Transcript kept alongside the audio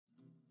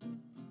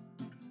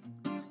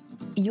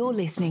You're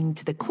listening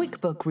to the Quick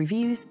Book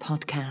Reviews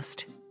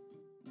podcast.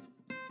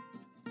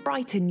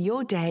 Brighten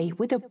your day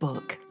with a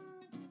book.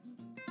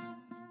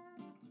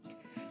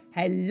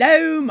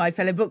 Hello, my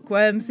fellow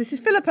bookworms. This is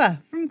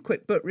Philippa from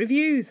Quick Book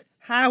Reviews.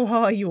 How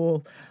are you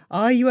all?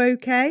 Are you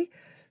okay?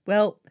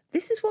 Well,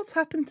 this is what's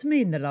happened to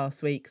me in the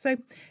last week. So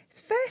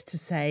it's fair to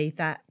say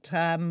that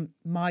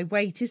my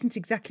weight isn't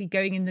exactly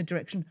going in the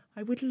direction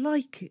I would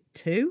like it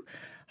to.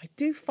 I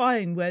do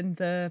find when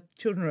the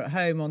children are at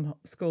home on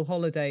school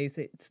holidays,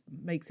 it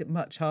makes it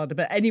much harder.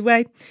 But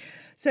anyway,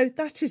 so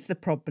that is the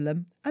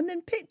problem. And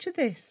then picture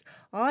this.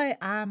 I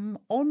am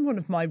on one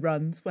of my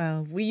runs.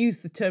 Well, we use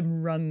the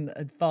term run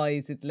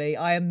advisedly.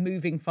 I am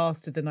moving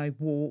faster than I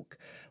walk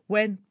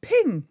when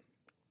ping,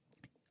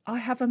 I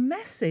have a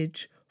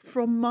message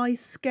from my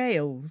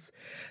scales.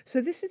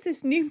 So this is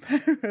this new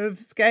pair of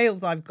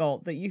scales I've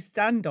got that you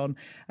stand on,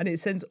 and it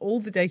sends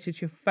all the data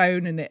to your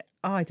phone, and it,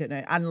 I don't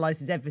know,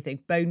 analyses everything: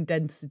 bone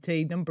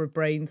density, number of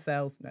brain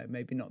cells, no,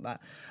 maybe not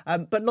that,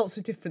 but lots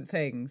of different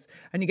things.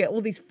 And you get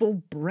all these full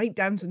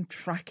breakdowns and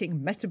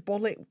tracking,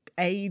 metabolic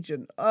age,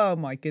 and oh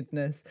my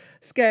goodness,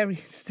 scary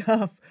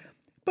stuff.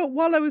 But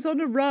while I was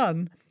on a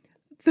run,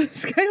 the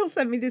scale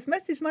sent me this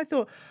message, and I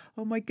thought,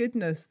 oh my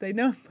goodness, they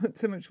know I've put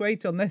so much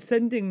weight on. They're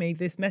sending me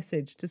this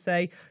message to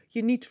say,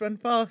 you need to run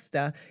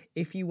faster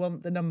if you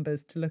want the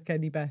numbers to look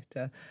any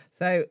better.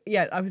 So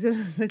yeah, I was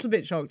a little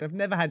bit shocked. I've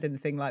never had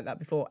anything like that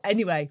before.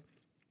 Anyway,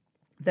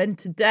 then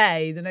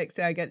today, the next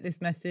day, I get this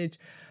message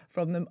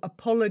from them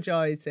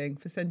apologising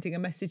for sending a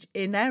message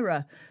in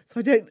error. So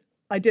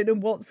I don't know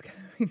what's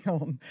going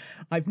on.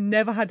 I've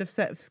never had a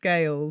set of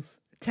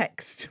scales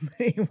text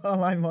me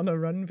while I'm on a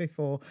run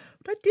before,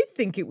 but I did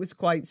think it was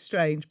quite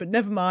strange. But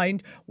never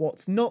mind.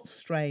 What's not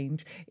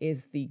strange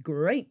is the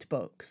great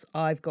books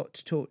I've got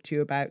to talk to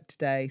you about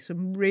today.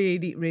 Some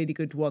really, really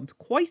good ones.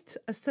 Quite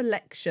a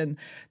selection.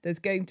 There's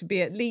going to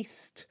be at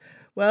least,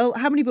 well,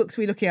 how many books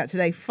are we looking at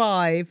today?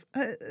 5.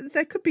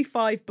 There could be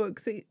 5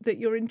 books that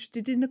you're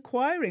interested in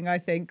acquiring, I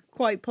think,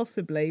 quite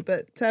possibly.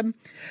 But,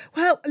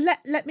 well,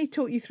 let me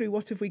talk you through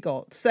what have we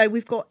got. So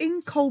we've got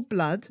In Cold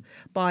Blood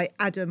by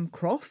Adam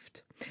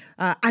Croft.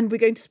 And we're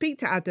going to speak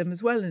to Adam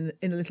as well in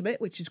a little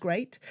bit, which is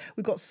great.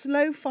 We've got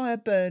Slow Fire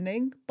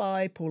Burning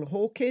by Paula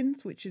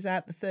Hawkins, which is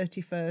out the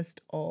 31st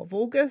of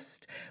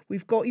August.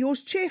 We've got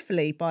Yours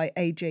Cheerfully by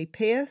A J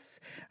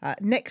Pearce.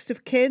 Next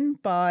of Kin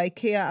by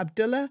Kia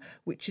Abdullah,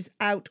 which is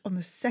out on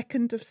the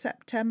 2nd of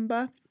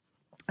September.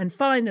 And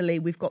finally,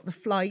 we've got The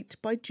Flight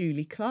by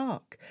Julie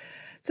Clark.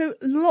 So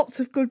lots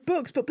of good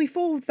books. But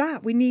before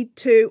that, we need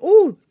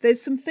to...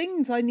 there's some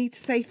things I need to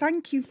say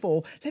thank you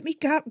for. Let me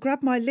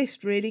grab my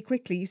list really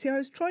quickly. You see, I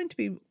was trying to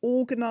be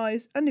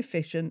organised and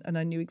efficient, and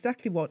I knew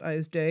exactly what I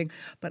was doing.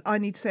 But I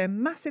need to say a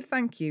massive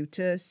thank you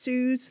to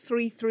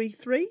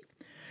Suze333.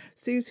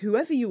 Suze,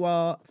 whoever you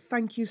are,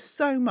 thank you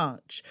so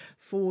much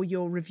for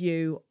your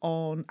review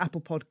on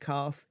Apple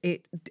Podcasts.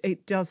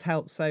 It does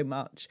help so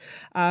much.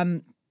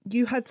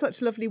 You had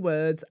such lovely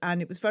words,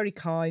 and it was very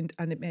kind,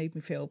 and it made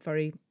me feel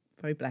very,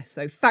 very blessed.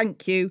 So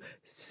thank you,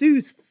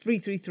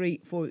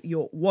 Suze333, for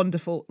your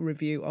wonderful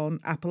review on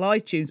Apple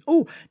iTunes.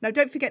 Oh, now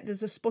don't forget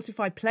there's a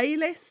Spotify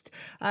playlist.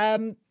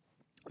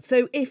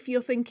 So if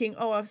you're thinking,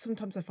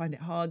 sometimes I find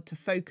it hard to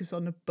focus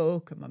on a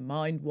book and my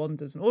mind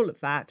wanders and all of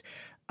that,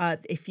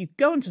 if you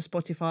go onto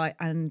Spotify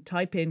and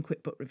type in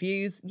Quick Book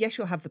Reviews, yes,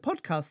 you'll have the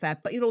podcast there,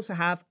 but you'll also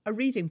have a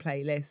reading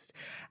playlist.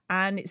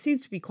 And it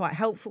seems to be quite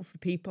helpful for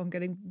people. I'm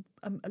getting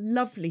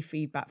lovely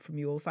feedback from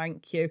you all,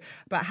 thank you,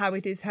 about how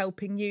it is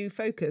helping you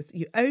focus.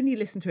 You only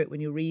listen to it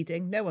when you're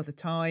reading, no other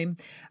time,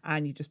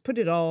 and you just put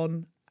it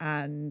on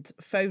and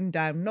phone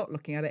down, not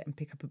looking at it, and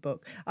pick up a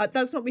book.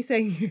 That's not me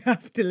saying you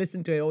have to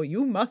listen to it or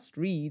you must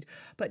read,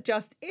 but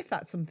just if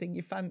that's something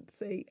you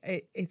fancy,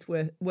 it's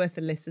worth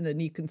a listen, and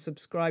you can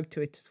subscribe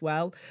to it as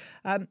well.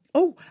 And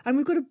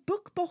we've got a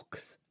book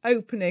box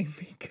opening,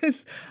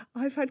 because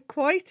I've had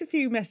quite a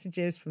few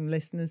messages from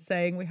listeners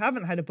saying we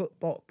haven't had a book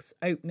box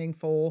opening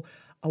for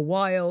a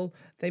while.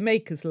 They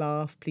make us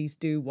laugh. Please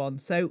do one.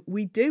 So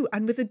we do,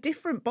 and with a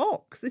different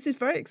box. This is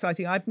very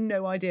exciting. I have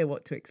no idea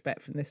what to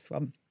expect from this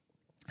one.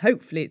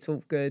 Hopefully it's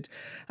all good.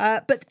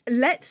 But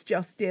let's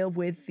just deal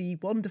with the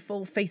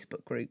wonderful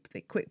Facebook group,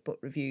 the Quick Book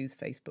Reviews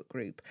Facebook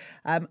group,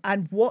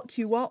 and what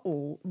you are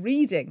all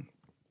reading.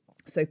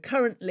 So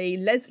currently,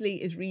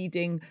 Leslie is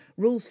reading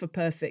Rules for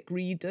Perfect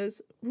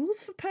Readers.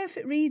 Rules for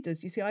Perfect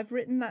Readers. You see, I've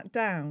written that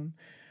down,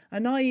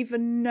 and I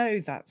even know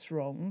that's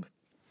wrong.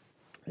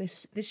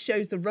 This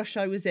shows the rush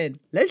I was in.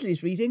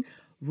 Leslie's reading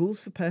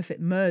Rules for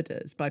Perfect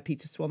Murders by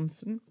Peter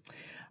Swanson.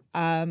 So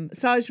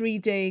I was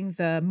reading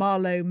The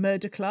Marlowe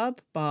Murder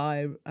Club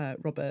by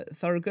Robert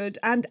Thorogood,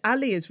 and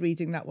Ali is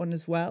reading that one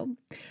as well.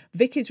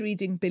 Vic is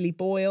reading Billy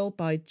Boyle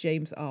by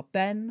James R.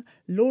 Benn.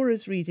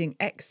 Laura's reading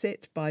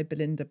Exit by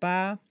Belinda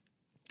Barr.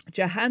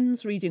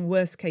 Jahan's reading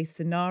Worst Case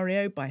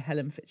Scenario by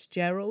Helen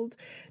Fitzgerald.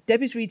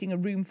 Debbie's reading A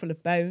Room Full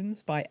of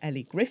Bones by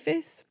Ellie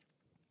Griffiths.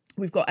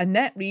 We've got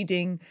Annette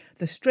reading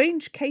The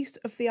Strange Case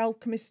of the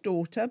Alchemist's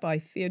Daughter by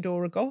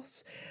Theodora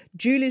Goss.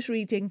 Julie's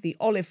reading the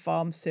Olive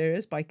Farm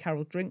series by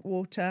Carol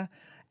Drinkwater.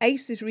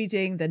 Ace is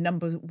reading the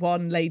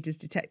 #1 Ladies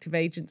Detective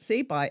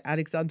Agency by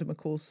Alexander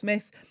McCall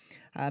Smith.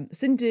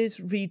 Cindy's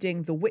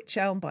reading The Witch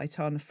Elm by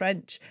Tana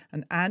French,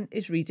 and Anne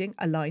is reading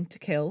A Line to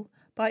Kill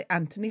by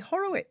Anthony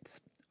Horowitz.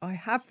 I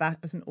have that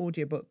as an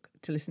audiobook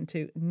to listen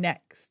to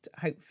next,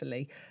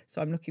 hopefully.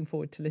 So I'm looking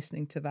forward to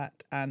listening to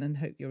that, Anne, and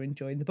hope you're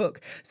enjoying the book.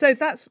 So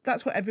that's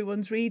what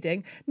everyone's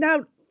reading.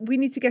 Now we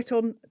need to get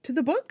on to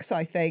the books,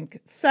 I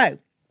think. So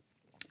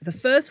the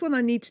first one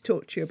I need to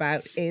talk to you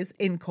about is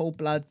In Cold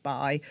Blood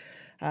by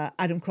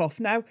Adam Croft.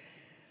 Now,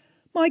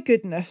 my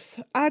goodness,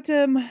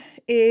 Adam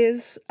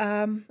is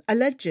a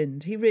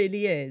legend. He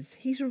really is.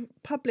 He's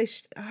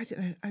published, I don't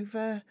know,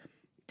 over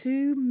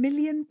 2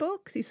 million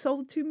books. He's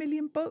sold 2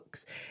 million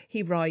books.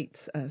 He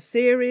writes a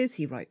series.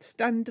 He writes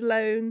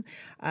standalone.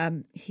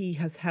 He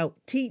has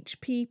helped teach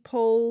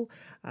people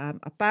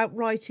about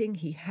writing.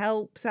 He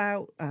helps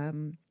out,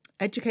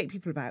 educate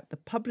people about the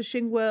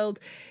publishing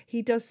world.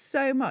 He does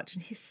so much,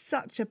 and he's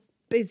such a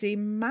busy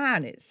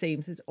man, it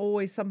seems. There's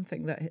always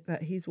something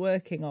that he's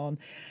working on.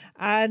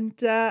 And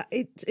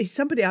it's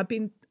somebody I've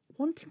been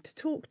wanting to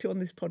talk to on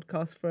this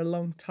podcast for a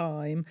long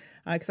time,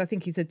 because I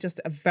think he's just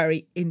a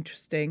very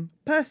interesting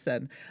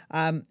person.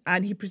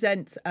 And he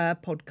presents a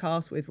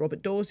podcast with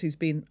Robert Dawes, who's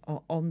been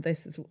on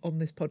this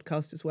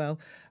podcast as well,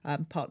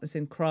 Partners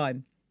in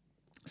Crime.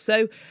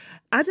 So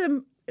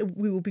Adam,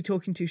 we will be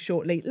talking to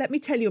shortly. Let me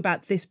tell you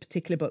about this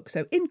particular book.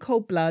 So In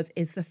Cold Blood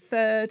is the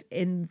third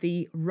in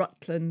the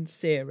Rutland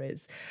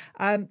series.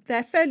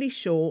 They're fairly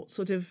short,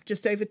 sort of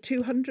just over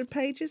 200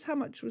 pages. How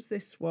much was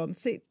this one?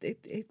 See,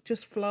 it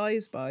just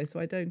flies by, so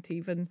I don't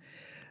even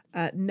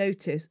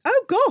notice.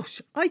 Oh,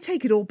 gosh, I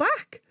take it all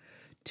back.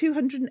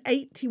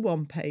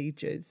 281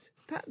 pages.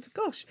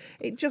 Gosh,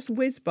 it just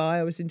whizzed by.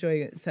 I was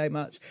enjoying it so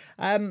much.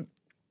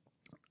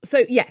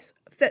 So, yes,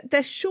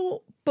 they're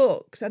short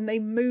books, and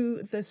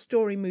the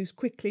story moves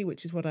quickly,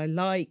 which is what I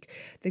like.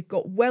 They've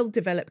got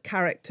well-developed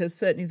characters,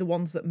 certainly the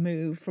ones that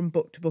move from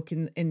book to book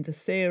in the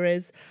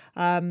series.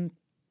 And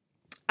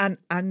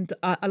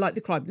I like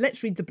the crime.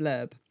 Let's read the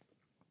blurb.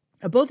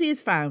 A body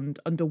is found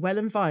under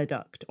Welland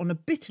Viaduct on a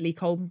bitterly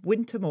cold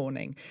winter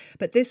morning,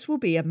 but this will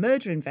be a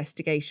murder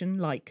investigation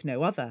like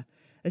no other,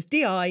 as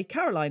DI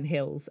Caroline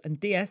Hills and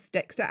DS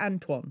Dexter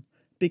Antoine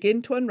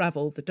begin to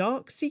unravel the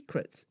dark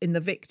secrets in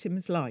the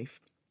victim's life.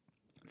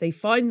 They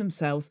find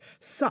themselves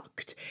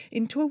sucked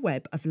into a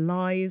web of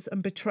lies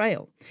and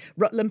betrayal.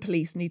 Rutland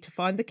police need to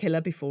find the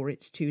killer before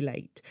it's too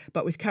late.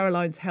 But with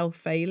Caroline's health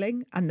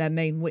failing and their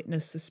main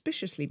witness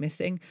suspiciously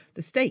missing,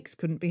 the stakes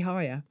couldn't be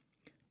higher.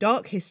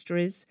 Dark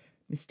histories,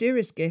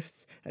 mysterious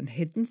gifts and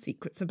hidden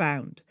secrets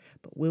abound.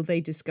 But will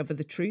they discover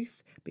the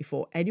truth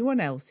before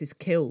anyone else is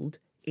killed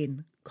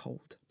in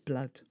cold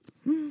blood?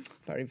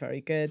 Very,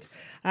 very good.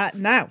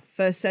 Now,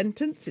 first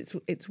sentence.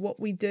 It's what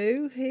we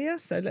do here.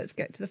 So let's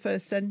get to the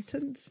first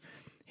sentence.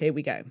 Here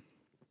we go.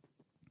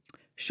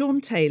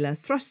 Sean Taylor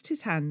thrust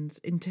his hands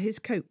into his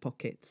coat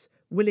pockets,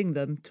 willing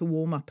them to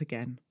warm up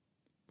again.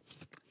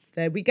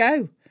 There we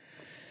go.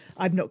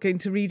 I'm not going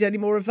to read any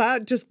more of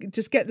that.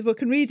 Just get the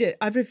book and read it.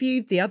 I've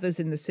reviewed the others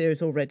in the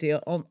series already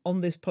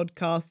on this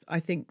podcast. I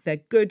think they're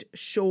good,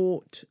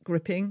 short,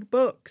 gripping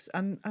books,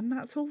 and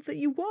that's all that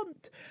you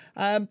want.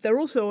 They're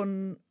also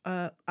on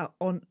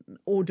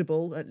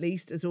Audible, at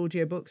least as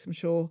audiobooks. I'm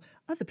sure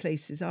other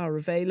places are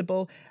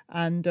available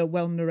and are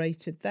well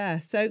narrated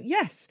there. So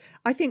yes,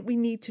 I think we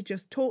need to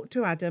just talk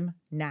to Adam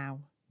now.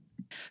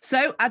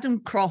 So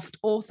Adam Croft,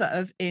 author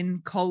of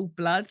In Cold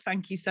Blood,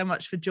 thank you so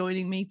much for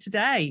joining me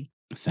today.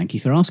 Thank you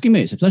for asking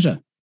me. It's a pleasure.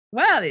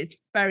 Well, it's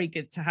very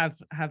good to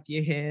have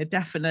you here,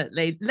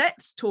 definitely.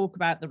 Let's talk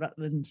about the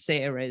Rutland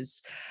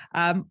series.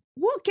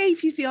 What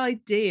gave you the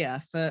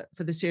idea for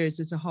the series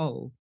as a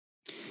whole?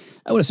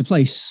 Well, it's a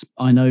place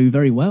I know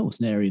very well. It's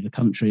an area of the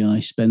country I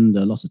spend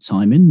a lot of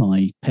time in.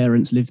 My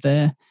parents live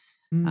there.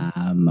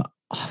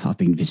 I've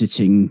been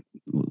visiting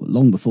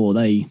long before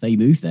they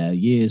moved there,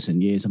 years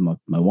and years. And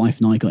my wife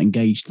and I got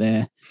engaged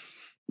there,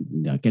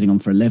 getting on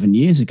for 11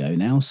 years ago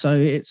now. So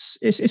it's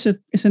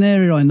an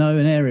area I know,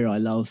 an area I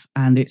love,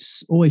 and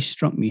it's always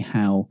struck me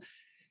how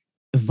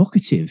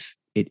evocative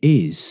it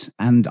is.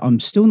 And I'm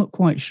still not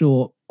quite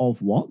sure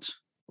of what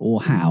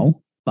or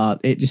how, but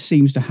it just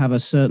seems to have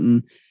a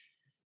certain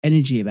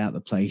energy about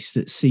the place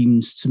that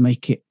seems to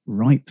make it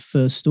ripe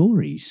for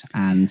stories.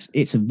 And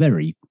it's a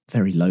very,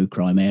 very low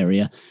crime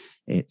area.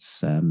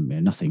 It's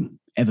nothing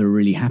ever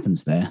really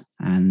happens there.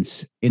 And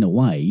in a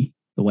way,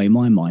 the way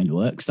my mind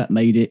works, that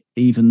made it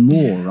even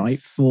more ripe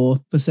for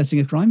setting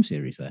a crime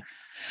series there.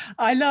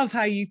 I love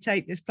how you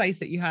take this place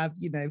that you have,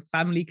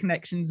 family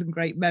connections and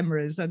great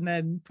memories, and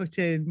then put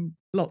in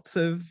lots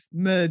of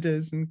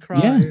murders and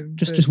crime. Yeah,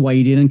 just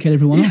wade in and kill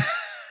everyone off.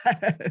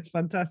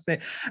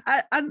 Fantastic.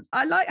 And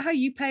I like how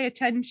you pay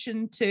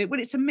attention to, well,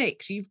 it's a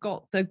mix. You've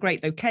got the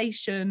great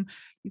location,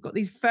 you've got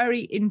these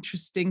very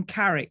interesting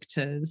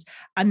characters,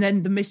 and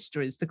then the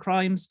mysteries, the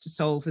crimes to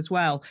solve as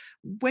well.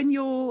 When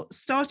you're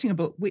starting a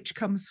book, which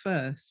comes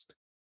first?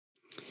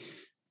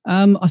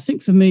 I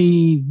think for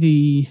me,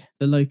 the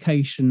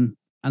location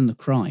and the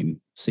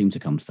crime seem to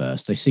come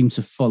first. They seem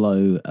to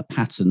follow a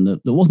pattern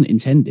that wasn't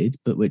intended,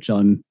 but which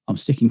I'm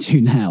sticking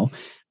to now,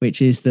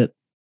 which is that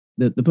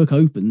the book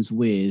opens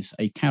with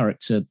a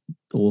character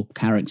or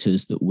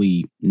characters that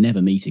we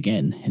never meet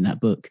again in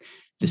that book,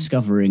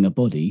 discovering a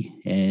body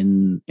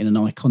in an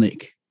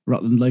iconic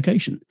Rutland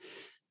location.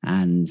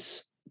 And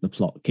the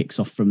plot kicks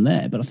off from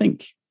there. But I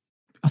think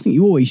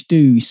you always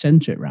do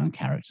centre it around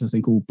characters. I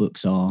think all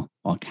books are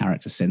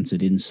character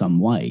centred in some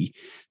way.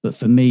 But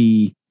for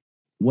me,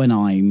 when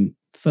I'm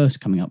first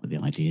coming up with the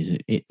ideas,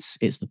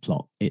 it's the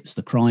plot, it's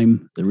the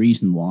crime, the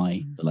reason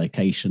why, the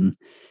location,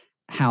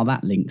 how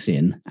that links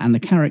in. And the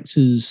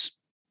characters,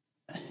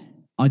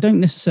 I don't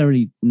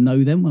necessarily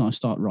know them when I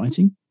start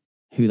writing,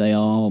 who they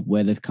are,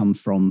 where they've come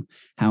from,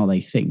 how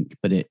they think,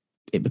 but it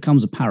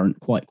becomes apparent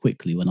quite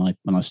quickly when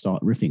I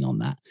start riffing on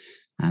that.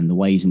 And the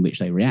ways in which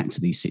they react to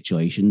these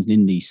situations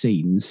in these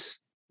scenes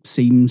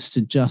seems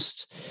to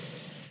just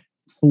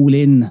fall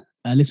in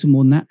a little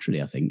more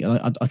naturally, I think.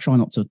 I try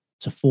not to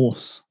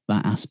force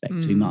that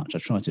aspect too much. I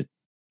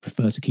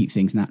prefer to keep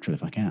things natural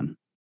if I can.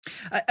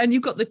 And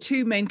you've got the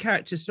two main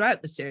characters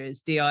throughout the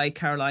series, D.I.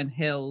 Caroline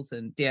Hills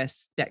and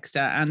D.S. Dexter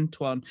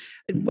Antoine.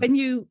 When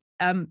you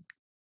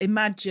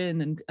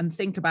imagine and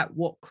think about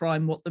what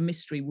the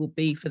mystery will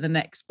be for the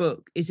next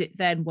book, is it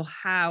then, well,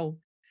 how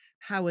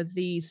are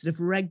these sort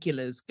of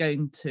regulars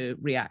going to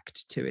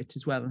react to it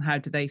as well, and how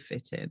do they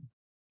fit in?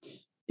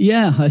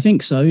 Yeah, I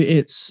think so.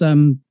 It's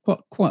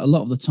quite a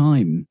lot of the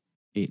time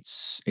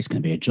it's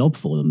going to be a job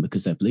for them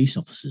because they're police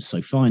officers.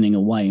 So finding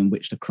a way in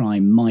which the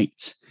crime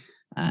might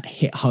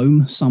hit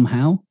home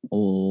somehow,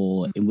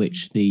 or in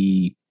which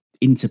the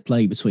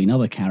interplay between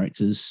other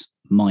characters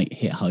might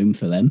hit home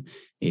for them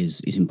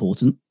is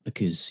important,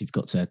 because you've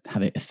got to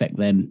have it affect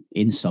them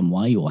in some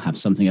way, or have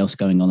something else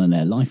going on in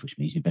their life, which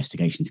means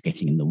investigation's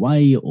getting in the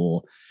way,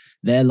 or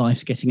their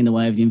life's getting in the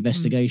way of the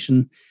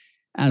investigation.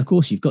 And of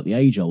course, you've got the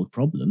age-old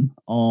problem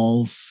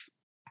of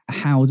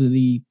how do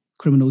the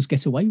criminals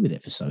get away with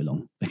it for so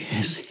long?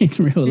 Because in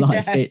real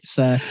life, it's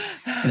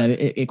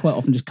it quite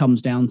often just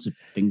comes down to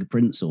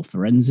fingerprints or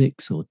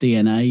forensics or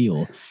DNA,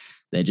 or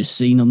they're just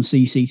seen on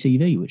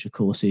CCTV, which of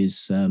course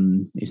is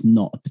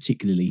not a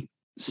particularly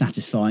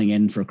satisfying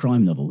end for a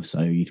crime novel.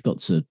 So you've got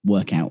to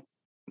work out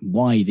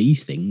why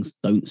these things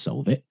don't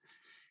solve it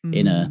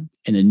in a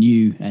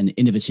new and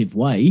innovative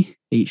way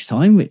each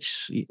time,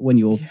 which when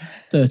you're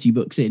 30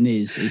 books in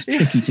is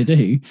tricky to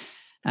do.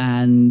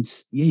 And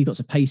you've got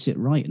to pace it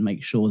right and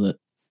make sure that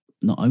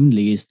not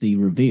only is the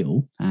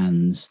reveal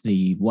and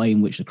the way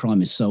in which the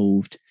crime is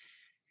solved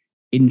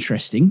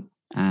interesting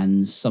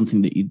and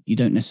something that you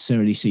don't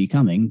necessarily see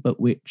coming,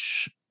 but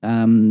which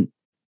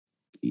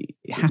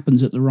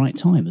happens at the right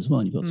time as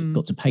well. And you've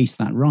got to pace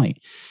that right.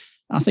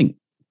 I think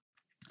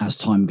as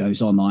time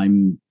goes on,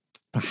 I'm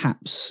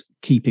perhaps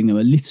keeping them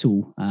a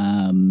little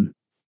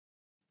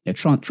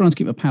trying to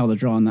keep my powder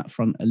dry on that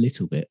front a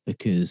little bit,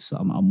 because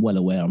I'm well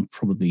aware I'm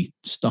probably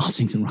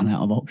starting to run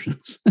out of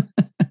options.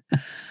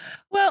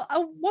 Well,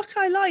 what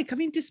I like, I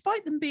mean,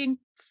 despite them being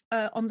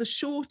on the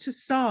shorter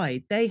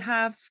side, they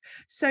have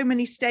so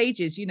many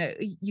stages. You know,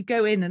 you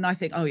go in and I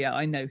think, oh yeah,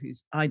 I know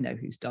who's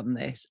done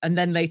this, and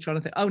then later on I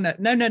think, oh no,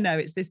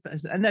 it's this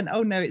person, and then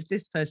oh no, it's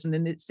this person,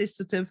 and it's this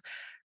sort of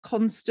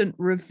constant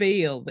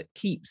reveal that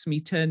keeps me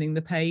turning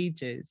the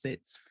pages.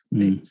 It's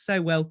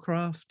so well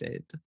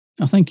crafted.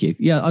 Oh, thank you.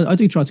 Yeah, I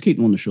do try to keep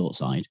them on the short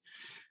side,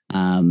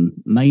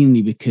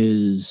 mainly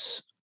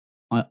because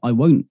I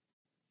won't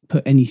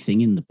put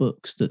anything in the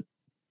books that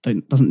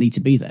doesn't need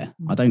to be there.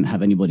 I don't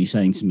have anybody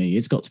saying to me,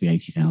 it's got to be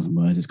 80,000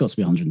 words, it's got to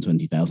be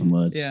 120,000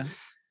 words. Yeah.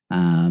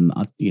 I'm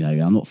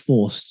not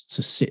forced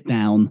to sit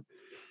down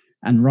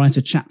and write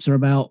a chapter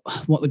about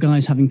what the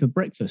guy's having for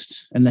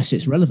breakfast unless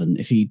it's relevant.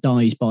 If he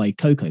dies by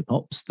Cocoa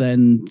Pops,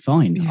 then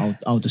fine. Yeah.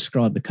 I'll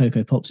describe the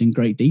Cocoa Pops in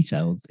great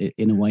detail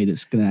in a way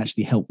that's going to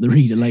actually help the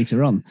reader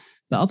later on.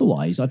 But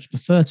otherwise, I just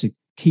prefer to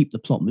keep the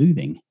plot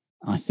moving.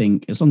 I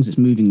think as long as it's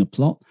moving the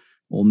plot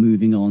or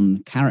moving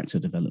on character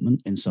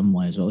development in some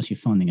way as well, as you're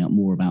finding out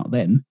more about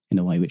them in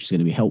a way which is going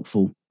to be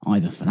helpful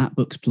either for that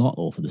book's plot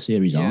or for the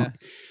series arc.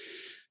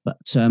 But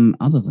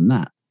other than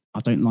that,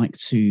 I don't like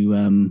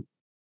to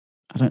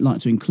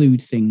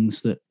include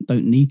things that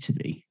don't need to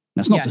be.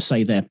 That's not to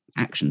say they're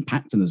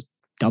action-packed and there's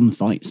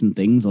gunfights and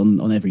things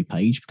on every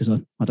page, because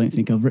I don't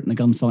think I've written a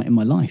gunfight in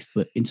my life.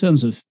 But in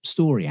terms of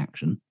story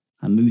action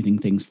and moving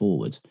things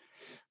forward,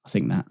 I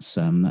think that's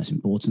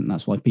important.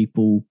 That's why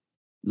people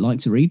like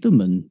to read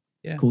them and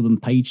call them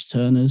page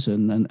turners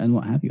and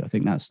what have you. I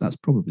think that's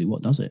probably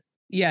what does it.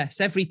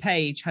 Yes, every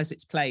page has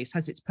its place,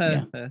 has its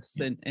purpose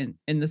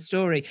in the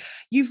story.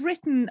 You've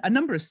written a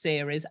number of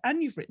series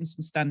and you've written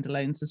some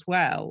standalones as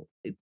well.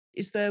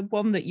 Is there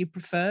one that you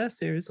prefer,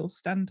 series or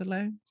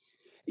standalone?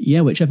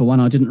 Yeah, whichever one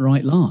I didn't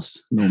write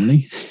last,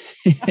 normally.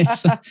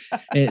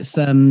 it's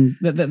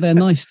they're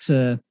nice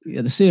to,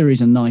 the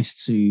series are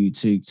nice to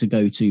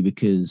go to,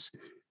 because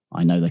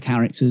I know the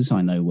characters,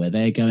 I know where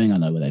they're going, I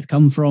know where they've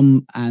come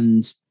from,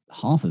 and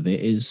half of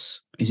it is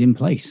in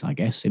place, I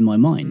guess, in my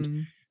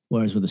mind.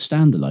 Whereas with a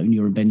standalone,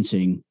 you're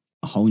inventing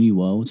a whole new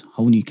world,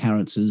 whole new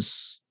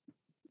characters,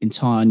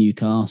 entire new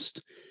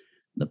cast.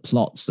 The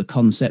plots, the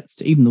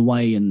concepts, even the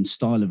way and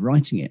style of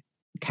writing it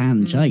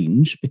can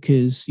change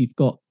because you've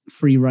got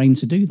free reign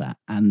to do that.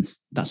 And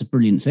that's a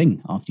brilliant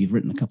thing after you've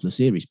written a couple of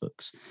series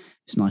books.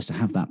 It's nice to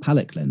have that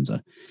palate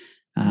cleanser.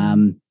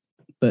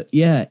 But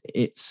yeah,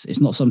 it's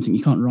not something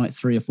you can't write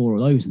 3 or 4 of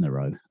those in a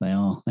row. They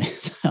are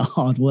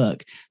hard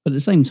work. But at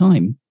the same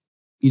time,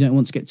 you don't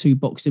want to get too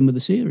boxed in with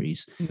the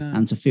series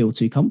and to feel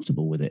too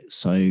comfortable with it.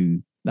 So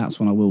that's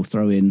when I will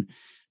throw in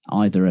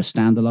either a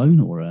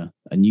standalone or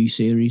a new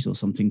series or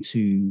something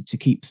to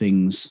keep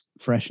things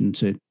fresh and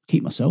to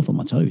keep myself on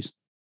my toes.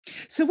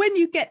 So when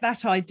you get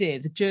that idea,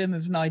 the germ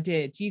of an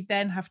idea, do you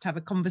then have to have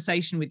a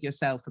conversation with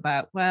yourself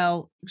about,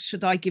 well,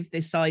 should I give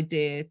this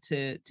idea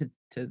to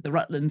the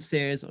Rutland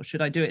series, or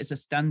should I do it as a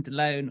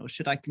standalone, or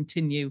should I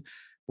continue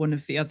one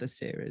of the other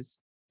series?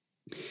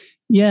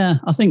 Yeah,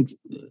 I think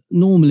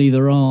normally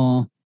there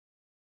are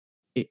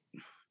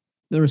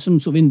some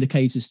sort of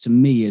indicators to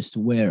me as to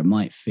where it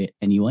might fit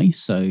anyway.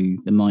 So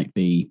there might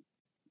be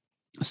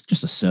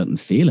just a certain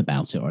feel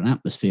about it or an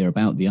atmosphere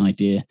about the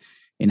idea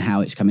in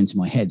how it's come into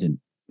my head, and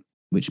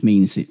which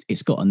means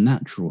it's got a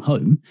natural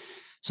home.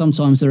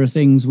 Sometimes there are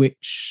things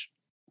which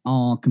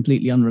are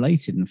completely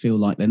unrelated and feel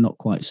like they're not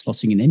quite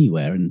slotting in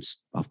anywhere. And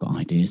I've got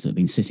ideas that have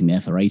been sitting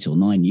there for 8 or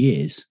 9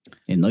 years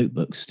in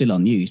notebooks, still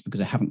unused because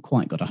they haven't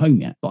quite got a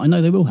home yet, but I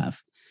know they will have.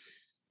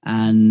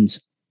 And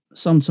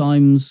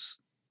sometimes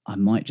I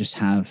might just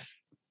have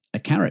a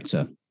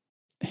character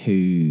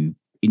who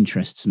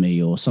interests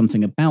me, or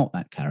something about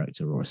that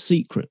character, or a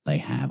secret they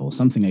have, or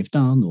something they've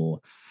done, or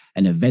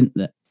an event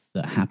that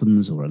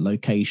happens, or a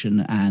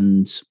location,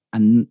 and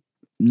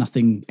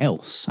nothing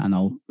else. And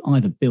I'll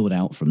either build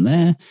out from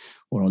there,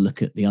 or I'll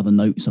look at the other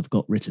notes I've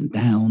got written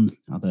down,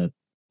 other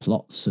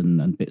plots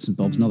and bits and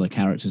bobs and other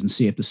characters, and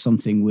see if there's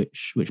something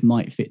which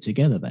might fit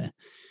together there.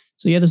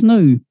 So yeah, there's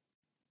no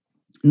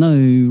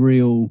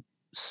real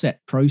set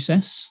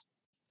process,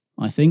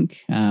 I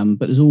think, but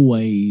there's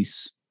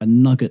always a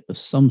nugget of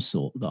some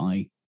sort that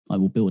I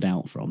will build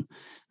out from.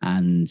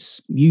 And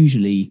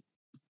usually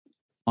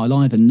I'll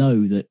either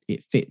know that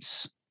it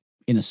fits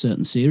in a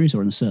certain series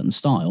or in a certain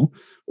style,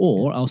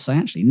 or I'll say,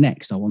 actually,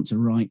 next I want to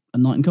write a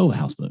Night and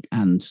Culverhouse book,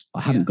 and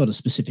I haven't got a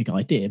specific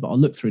idea, but I'll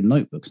look through the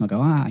notebooks and I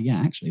go,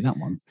 yeah, actually that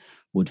one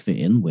would fit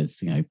in with,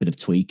 a bit of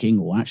tweaking,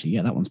 or actually,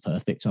 yeah, that one's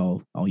perfect.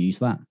 I'll use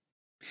that.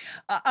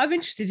 I'm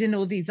interested in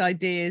all these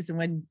ideas, and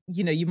when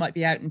you might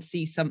be out and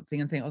see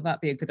something and think, oh,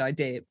 that'd be a good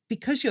idea,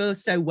 because you're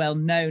so well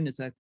known as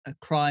a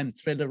crime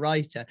thriller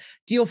writer.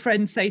 Do your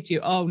friends say to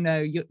you, oh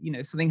no,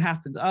 something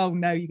happens, oh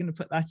no, you're going to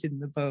put that in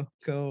the book?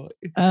 Or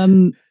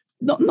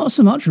not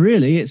so much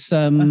really. It's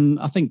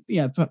I think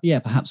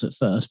perhaps at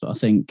first, but I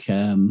think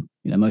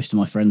most of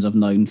my friends I've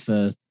known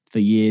for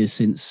years,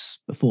 since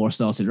before I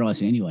started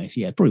writing anyway.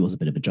 So yeah, it probably was a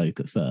bit of a joke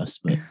at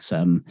first, but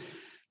to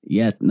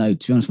be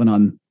honest,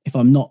 if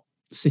I'm not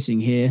sitting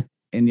here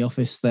in the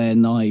office,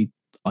 then I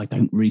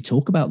don't really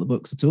talk about the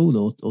books at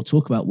all, or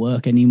talk about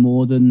work any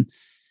more than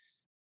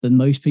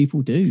most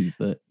people do.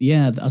 But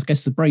yeah, I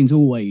guess the brain's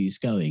always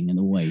going and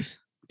always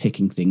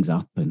picking things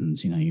up,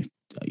 and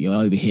you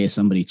overhear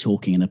somebody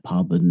talking in a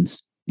pub and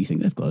you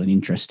think they've got an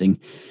interesting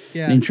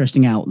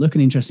outlook,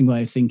 an interesting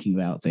way of thinking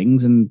about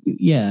things, and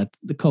the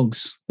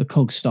cogs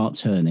start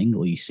turning,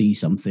 or you see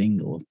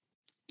something, or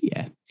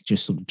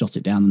just sort of jot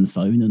it down on the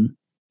phone, and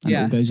it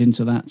all goes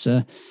into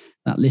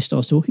that list I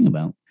was talking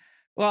about.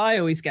 Well, I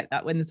always get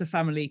that when there's a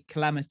family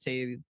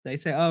calamity. They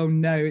say, "Oh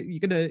no, you're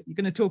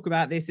gonna talk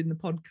about this in the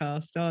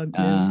podcast, aren't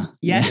you?"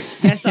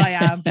 Yes, I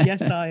am.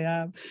 Yes, I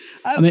am.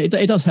 I mean,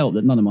 it does help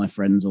that none of my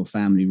friends or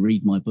family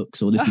read my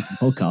books or listen to the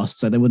podcast,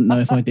 so they wouldn't know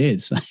if I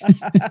did. So.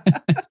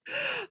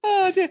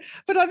 Oh dear.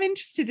 But I'm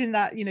interested in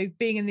that,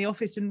 being in the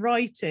office and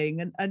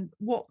writing, and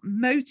what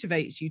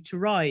motivates you to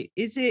write.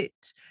 Is it,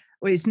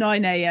 well, it's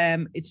 9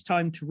 a.m, it's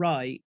time to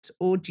write,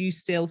 or do you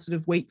still sort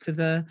of wait for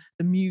the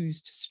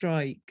muse to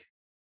strike?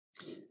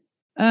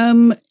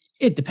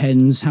 It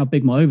depends how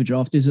big my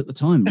overdraft is at the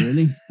time,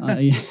 really.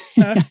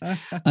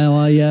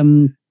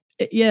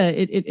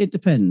 It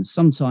depends.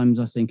 Sometimes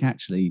I think,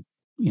 actually,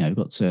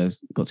 got to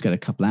get a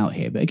couple out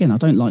here. But again, I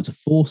don't like to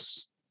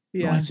force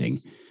writing.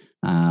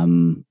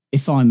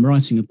 If I'm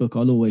writing a book,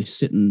 I'll always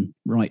sit and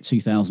write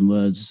 2,000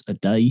 words a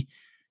day.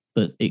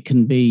 But it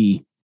can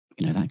be,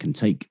 that can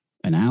take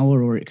an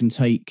hour, or I can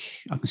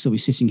still be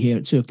sitting here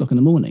at 2:00 in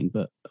the morning,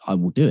 but I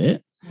will do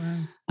it.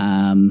 Wow.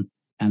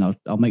 And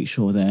I'll make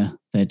sure they're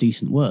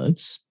decent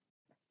words.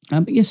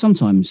 But yeah,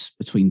 sometimes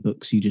between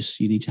books, you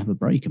need to have a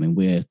break. I mean,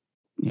 we're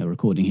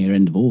recording here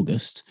end of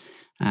August,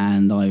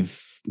 and I've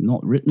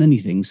not written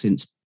anything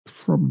since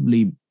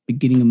probably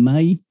beginning of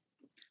May,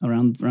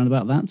 around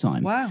about that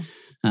time. Wow.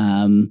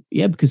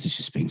 Because there's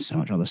just been so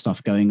much other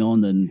stuff going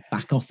on, and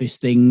back office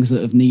things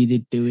that have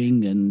needed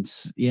doing, and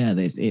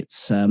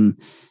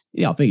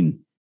I've been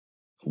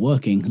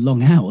working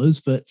long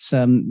hours, but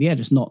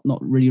just not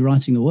really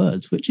writing the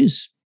words, which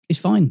is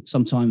fine.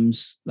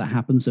 Sometimes that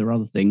happens. There are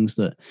other things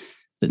that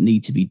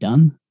need to be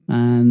done,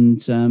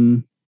 and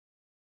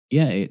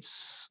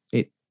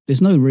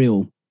there's no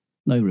real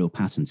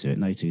pattern to it.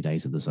 No 2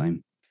 days are the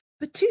same.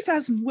 But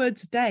 2,000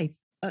 words a day,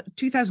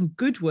 2,000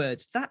 good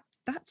words,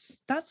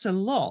 that's a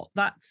lot.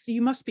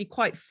 You must be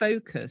quite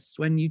focused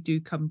when you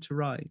do come to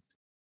write.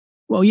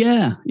 Well,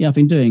 yeah, I've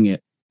been doing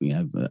it,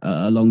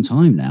 a long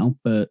time now.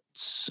 But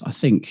I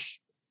think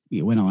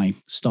when I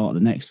start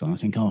the next one, I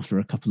think after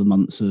a couple of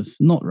months of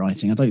not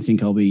writing, I don't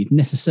think I'll be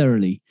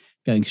necessarily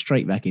going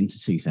straight back into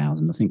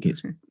 2,000. I think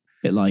it's a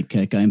bit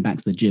like going back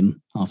to the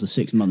gym after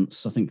 6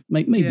 months. I think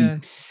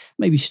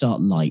maybe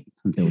start light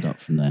and build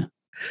up from there.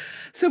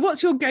 So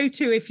what's your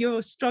go-to if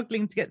you're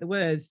struggling to get the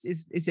words?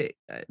 Is it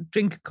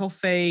drink a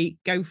coffee,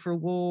 go for a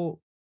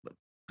walk,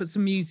 put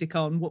some music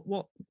on?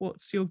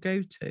 What's your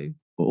go-to?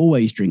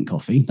 Always drink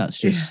coffee. That's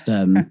just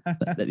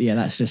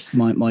that's just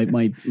my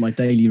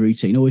daily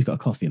routine. Always got a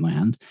coffee in my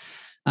hand.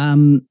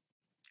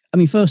 I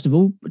mean, first of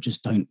all,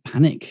 just don't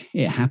panic.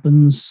 It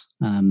happens.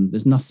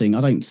 There's nothing.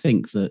 I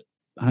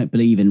don't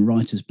believe in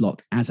writer's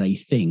block as a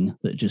thing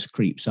that just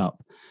creeps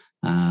up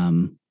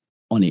on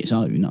its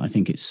own. I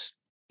think it's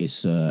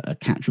a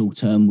catch-all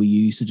term we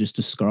use to just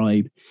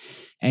describe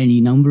any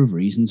number of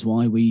reasons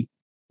why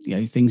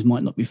things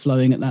might not be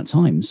flowing at that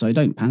time. So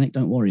don't panic,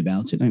 don't worry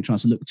about it, don't try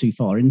to look too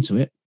far into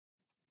it.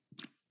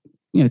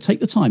 Take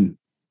the time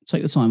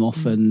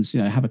off and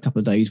have a couple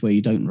of days where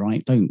you don't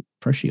write. Don't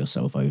pressure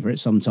yourself over it.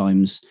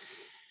 Sometimes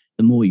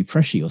the more you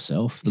pressure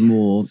yourself, the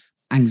more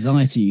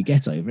anxiety you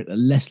get over it, the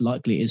less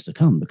likely it is to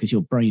come, because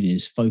your brain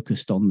is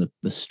focused on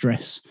the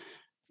stress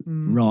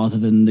rather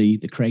than the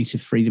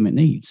creative freedom it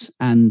needs.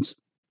 And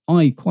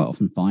I quite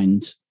often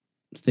find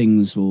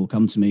things will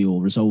come to me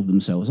or resolve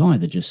themselves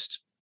either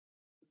just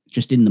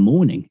in the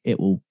morning. It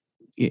will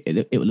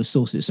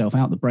source itself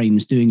out. The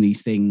brain's doing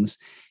these things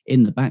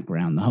in the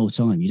background the whole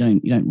time. You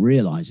don't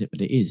realize it,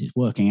 but it's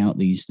working out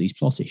these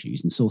plot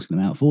issues and sourcing them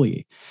out for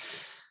you.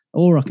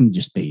 Or I can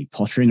just be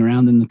pottering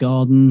around in the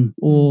garden,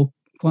 or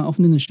quite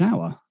often in the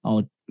shower.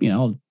 I'll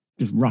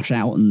just rush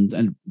out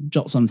and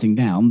jot something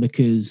down,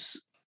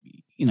 because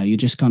you're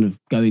just kind of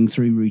going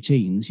through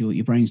routines.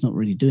 Your brain's not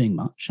really doing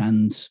much,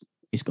 and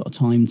it's got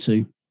time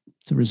to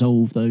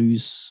resolve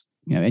those,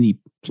 any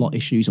plot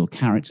issues or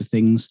character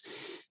things.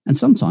 And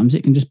sometimes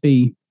it can just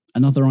be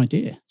another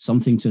idea,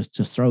 something to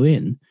throw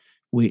in,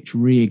 which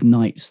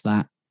reignites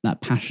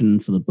that passion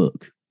for the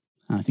book.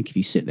 And I think if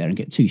you sit there and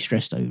get too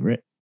stressed over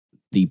it,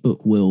 the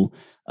book will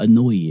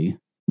annoy you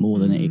more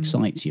than it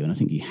excites you. And I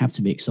think you have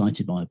to be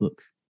excited by a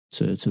book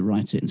to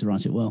write it, and to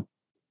write it well.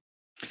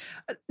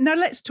 Now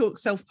let's talk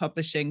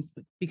self-publishing,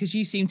 because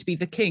you seem to be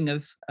the king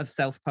of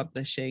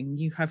self-publishing.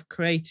 You have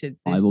created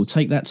this... I will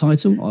take that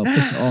title. I'll put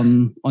it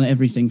on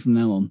everything from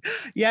now on.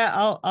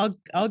 Yeah,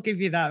 I'll give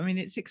you that. I mean,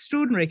 it's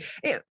extraordinary.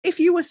 If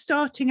you were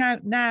starting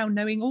out now,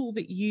 knowing all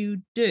that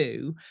you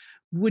do,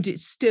 would it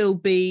still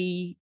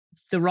be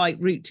the right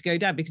route to go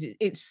down? Because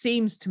it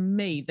seems to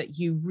me that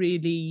you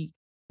really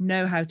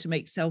know how to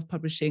make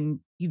self-publishing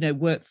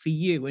work for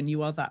you, and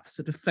you are that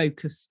sort of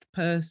focused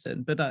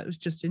person. But I was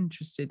just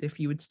interested if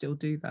you would still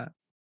do that.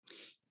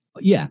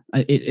 Yeah,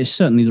 it's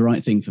certainly the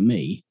right thing for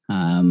me,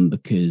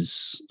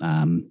 because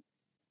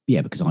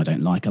I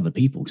don't like other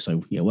people.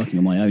 So working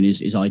on my own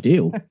is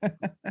ideal.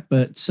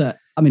 But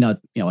I mean,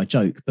 I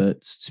joke,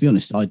 but to be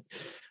honest, I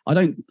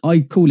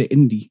call it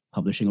indie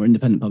publishing or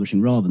independent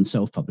publishing rather than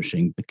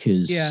self-publishing,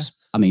 because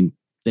I mean,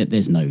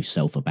 there's no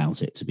self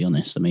about it, to be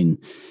honest.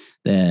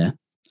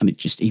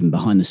 Just even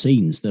behind the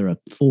scenes, there are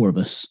 4 of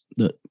us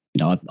that,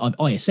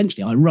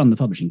 I run the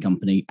publishing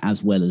company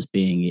as well as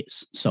being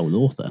its sole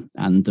author.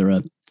 And there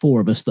are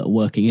 4 of us that are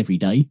working every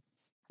day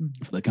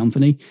for the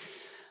company.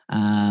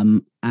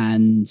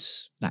 And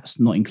that's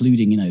not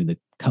including, the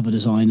cover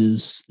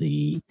designers,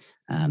 the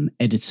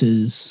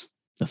editors,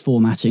 the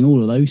formatting,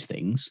 all of those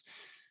things.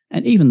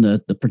 And even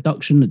the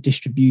production, the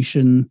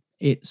distribution,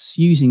 it's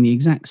using the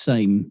exact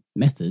same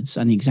methods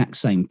and the exact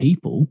same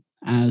people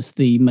as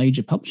the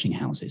major publishing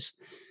houses.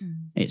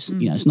 It's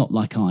it's not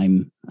like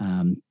I'm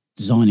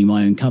designing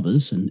my own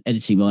covers and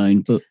editing my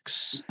own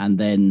books and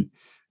then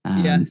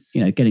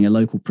getting a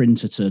local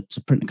printer to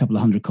print a couple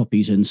of 100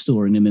 copies and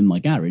storing them in my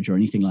garage or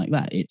anything like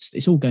that.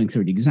 It's all going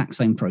through the exact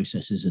same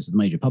processes as the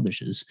major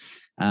publishers,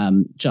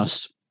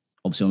 just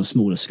obviously on a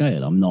smaller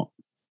scale. I'm not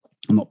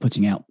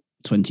putting out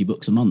 20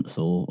 books a month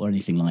or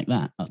anything like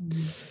that.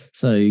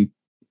 So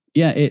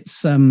yeah, it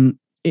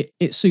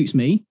suits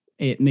me.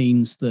 It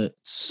means that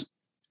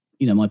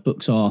my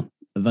books are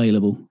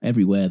available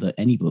everywhere that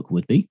any book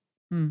would be.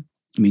 It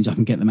means I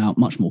can get them out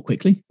much more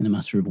quickly in a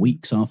matter of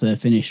weeks after they're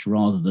finished,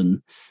 rather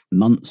than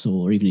months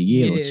or even a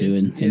year or two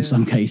in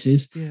some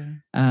cases.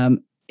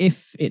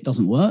 If it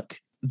doesn't work,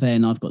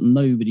 then I've got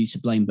nobody to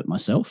blame but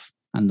myself,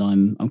 and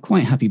I'm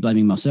quite happy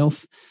blaming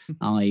myself.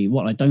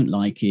 What I don't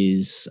like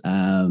is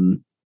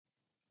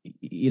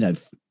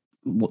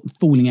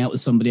falling out with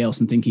somebody else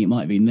and thinking it might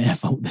have been their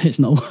fault that it's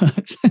not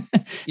worked.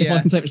 If I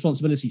can take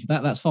responsibility for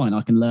that, that's fine.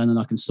 I can learn and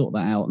I can sort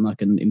that out and I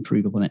can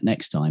improve upon it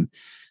next time.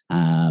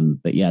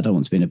 But I don't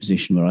want to be in a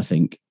position where I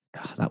think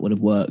that would have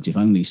worked if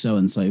only so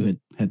and so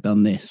had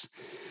done this.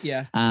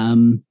 Just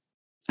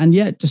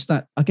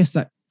that, I guess,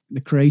 that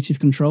the creative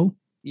control.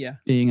 Yeah.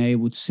 Being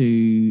able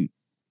to,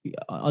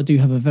 I do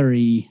have a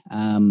very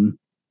kind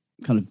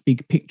of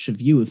big picture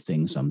view of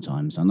things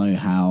sometimes. I know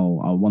how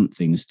I want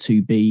things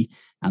to be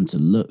and to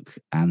look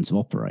and to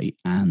operate.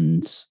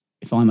 And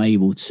if I'm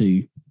able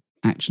to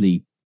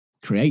actually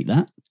create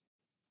that,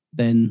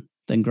 then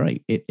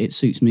great. It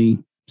suits me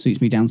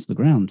down to the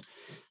ground.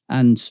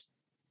 And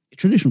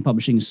traditional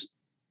publishing's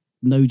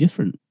no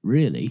different,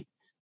 really.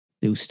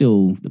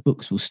 The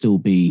books will still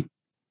be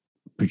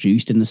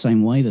produced in the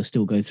same way. They'll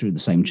still go through the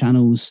same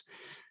channels.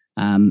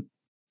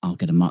 I'll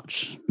get a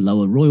much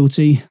lower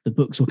royalty. The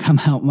books will come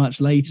out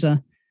much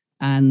later.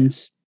 And,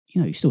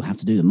 you still have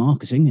to do the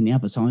marketing and the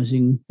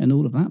advertising and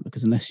all of that,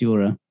 because unless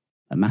you're a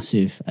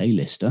massive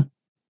A-lister,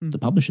 the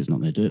publisher's not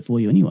going to do it for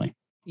you anyway.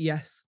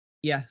 Yes.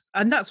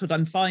 And that's what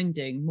I'm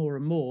finding more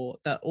and more,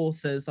 that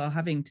authors are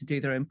having to do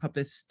their own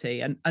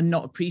publicity and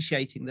not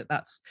appreciating that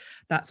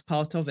that's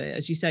part of it.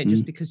 As you say,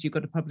 just because you've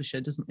got a publisher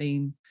doesn't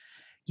mean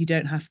you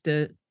don't have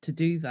to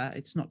do that.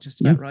 It's not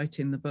just about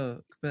writing the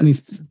book. But I mean,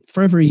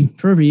 for every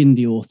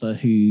indie author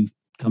who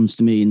comes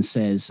to me and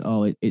says,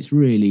 oh, it's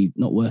really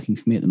not working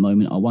for me at the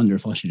moment, I wonder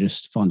if I should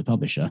just find a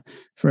publisher.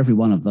 For every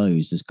one of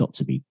those, there's got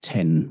to be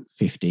 10,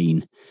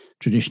 15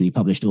 traditionally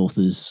published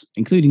authors,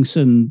 including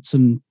some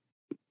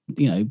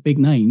big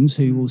names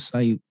who will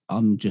say,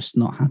 I'm just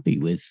not happy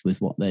with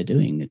what they're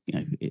doing.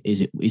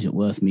 Is it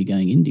worth me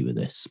going indie with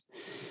this?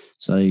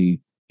 So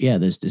yeah,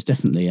 there's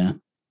definitely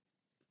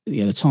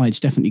the tide's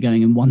definitely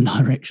going in one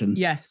direction.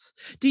 Yes.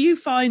 Do you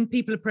find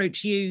people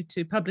approach you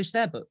to publish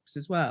their books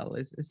as well?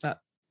 Is that?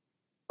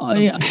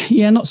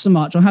 Not so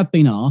much. I have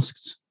been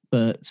asked,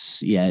 but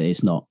yeah,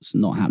 it's not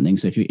happening.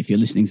 So if you're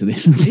listening to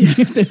this and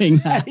you're doing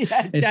that,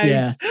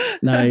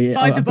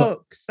 buy the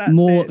books.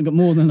 I've got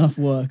more than enough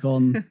work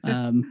on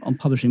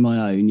publishing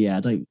my own.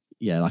 Yeah,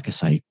 like I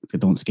say, I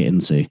don't want to get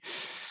into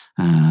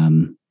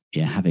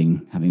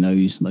having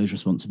those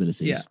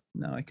responsibilities. Yeah,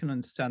 no, I can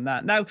understand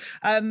that. Now,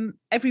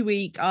 every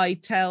week I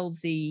tell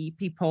the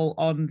people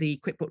on the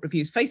Quick Book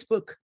Reviews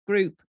Facebook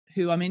group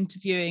who I'm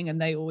interviewing,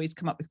 and they always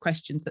come up with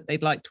questions that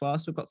they'd like to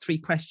ask. We've got 3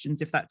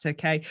 questions, if that's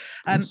okay.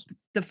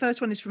 The first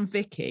one is from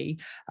Vicky.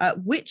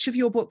 Which of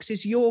your books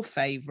is your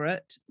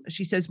favourite?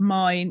 She says,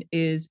 mine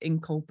is In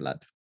Cold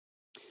Blood.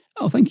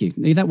 Oh, thank you.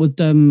 That would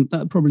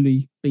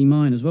probably be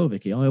mine as well,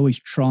 Vicky. I always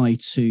try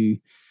to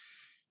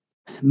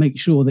make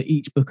sure that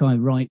each book I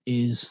write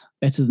is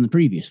better than the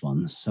previous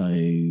one. So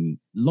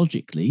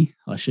logically,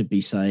 I should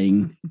be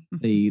saying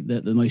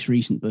the most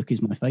recent book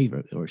is my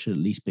favourite, or it should at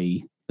least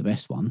be the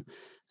best one.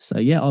 So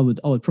yeah, I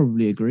would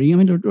probably agree. I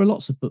mean, there are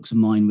lots of books of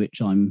mine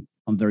which I'm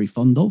very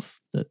fond of,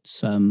 that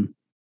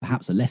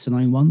perhaps are lesser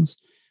known ones.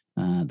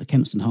 The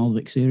Kempston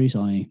Hardwick series,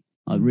 I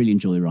really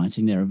enjoy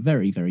writing. They're a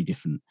very, very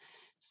different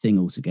thing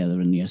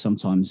altogether, and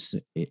sometimes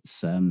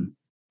it's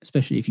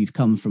especially if you've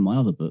come from my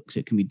other books,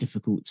 it can be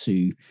difficult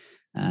to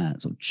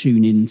sort of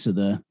tune into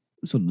the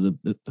sort of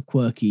the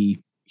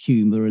quirky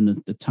humour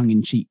and the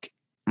tongue-in-cheek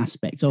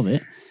aspect of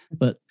it.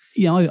 But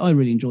yeah, I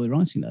really enjoy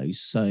writing those.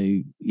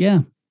 So yeah.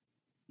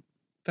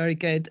 Very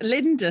good.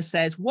 Linda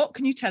says, what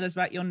can you tell us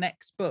about your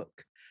next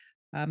book?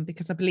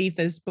 Because I believe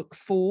there's book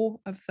 4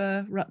 of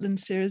the Rutland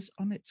series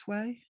on its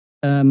way.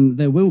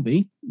 There will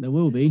be.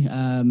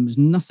 There's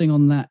nothing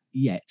on that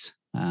yet.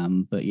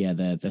 But yeah,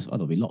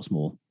 there'll be lots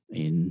more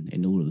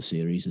in all of the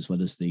series, as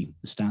well as the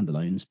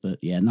standalones. But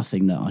yeah,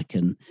 nothing that I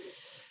can,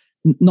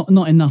 not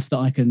enough that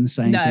I can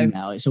say anything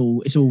now. It's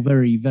all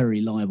very,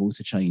 very liable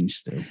to change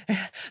still.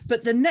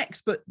 But the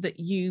next book that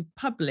you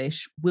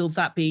publish, will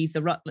that be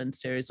the Rutland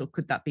series, or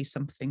could that be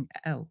something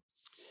else?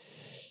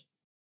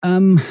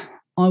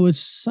 I would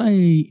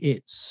say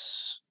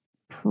it's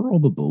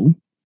probable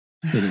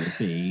that it would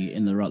be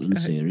in the Rutland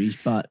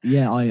series, but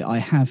yeah, I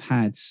have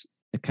had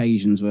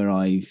occasions where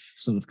I've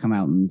sort of come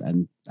out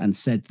and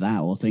said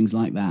that, or things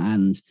like that,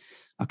 and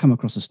I come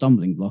across a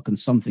stumbling block and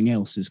something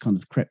else has kind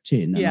of crept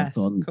in, and I've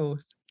gone, of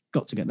course,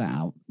 got to get that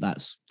out.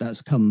 That's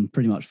come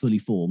pretty much fully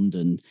formed,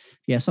 and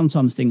yeah,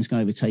 sometimes things can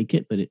overtake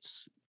it, but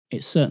it's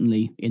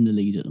certainly in the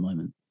lead at the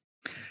moment.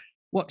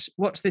 Watch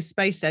this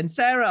space then.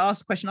 Sarah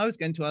asked a question. I was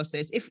going to ask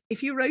this.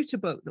 If you wrote a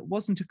book that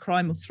wasn't a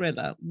crime or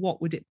thriller,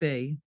 what would it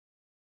be?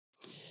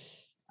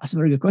 That's a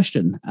very good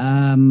question.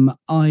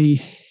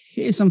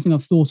 Here's something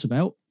I've thought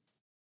about.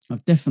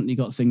 I've definitely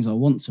got things I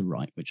want to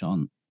write which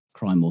aren't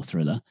crime or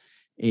thriller.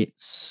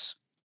 It's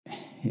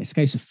a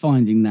case of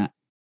finding the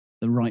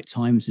right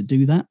time to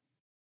do that,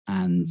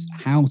 and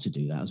how to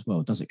do that as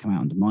well. Does it come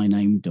out under my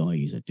name? Do I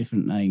use a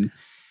different name?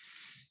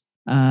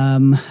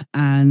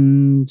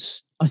 And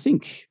I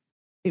think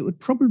it would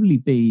probably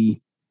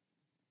be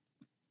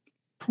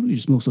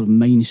just more sort of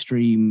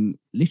mainstream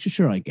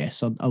literature, I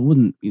guess. I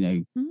wouldn't,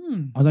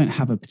 I don't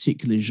have a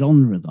particular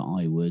genre that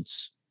I would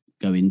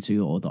go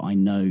into, or that I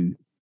know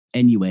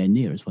anywhere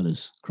near as well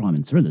as crime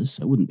and thrillers.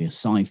 So it wouldn't be a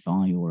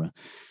sci-fi or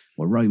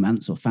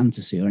romance or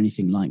fantasy or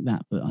anything like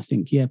that. But I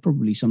think, yeah,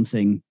 probably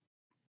something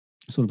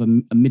sort of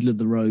a middle of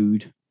the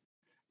road.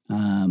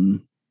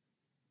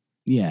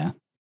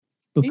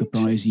 Booker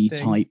Prize-y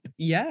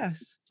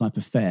Yes. type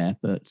affair,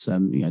 but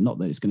not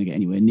that it's going to get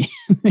anywhere near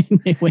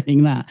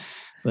winning that.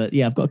 But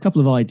yeah, I've got a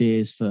couple of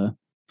ideas for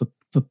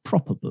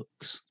proper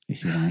books,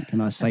 if you like,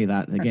 and I say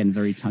that again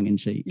very tongue in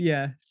cheek.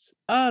 Yes.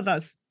 Oh,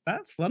 that's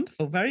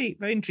wonderful. Very,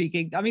 very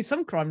intriguing. I mean,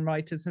 some crime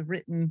writers have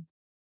written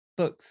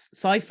books,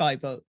 sci-fi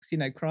books,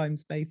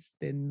 crimes based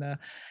in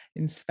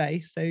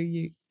space. So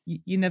you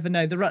never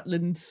know. The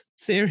Rutland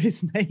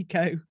series may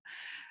go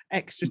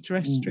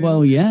extraterrestrial.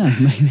 Well, yeah,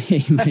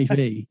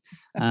 maybe.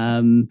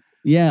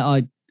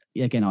 I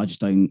just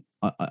don't.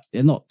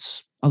 They're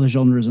not, other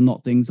genres are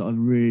not things that I've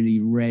really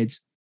read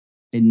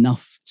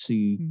enough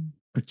to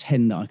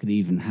pretend that I could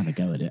even have a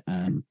go at it.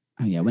 And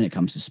when it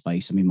comes to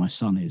space, I mean, my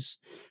son is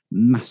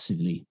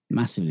massively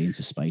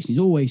into space. He's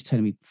always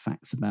telling me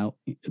facts about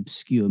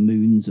obscure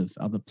moons of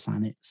other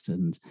planets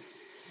and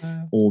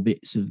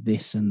orbits of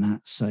this and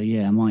that. So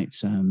yeah, I might.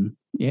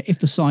 If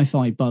the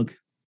sci-fi bug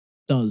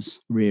does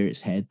rear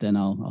its head, then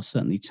I'll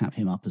certainly tap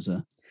him up as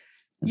an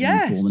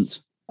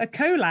informant. A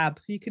collab.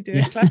 You could do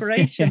a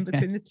collaboration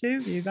between the two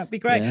of you. That'd be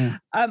great. Yeah.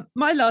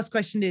 My last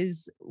question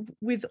is,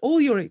 with all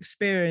your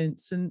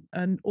experience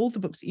and all the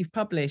books that you've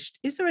published,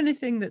 is there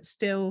anything that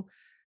still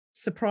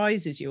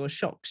surprises you or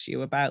shocks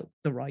you about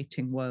the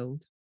writing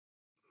world?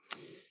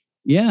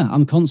 Yeah,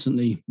 I'm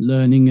constantly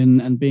learning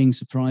and being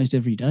surprised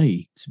every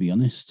day, to be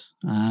honest.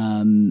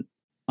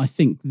 I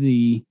think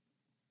the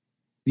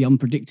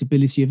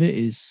unpredictability of it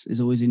is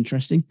always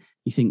interesting.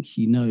 You think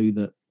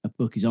that a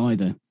book is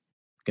either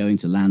going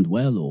to land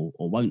well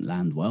or won't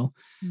land well.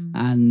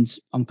 And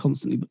I'm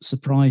constantly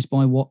surprised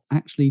by what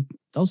actually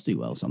does do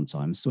well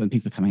sometimes. So when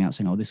people are coming out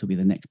saying, this will be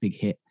the next big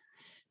hit,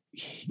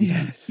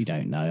 you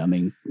don't know. I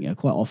mean,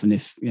 quite often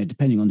if,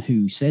 depending on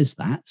who says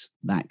that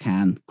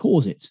can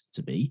cause it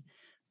to be,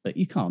 but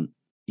you can't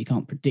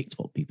predict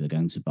what people are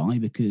going to buy,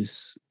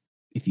 because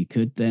if you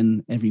could,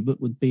 then every book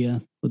would be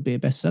a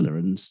bestseller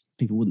and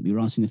people wouldn't be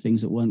writing the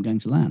things that weren't going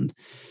to land.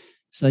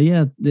 So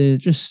yeah, they're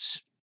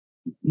just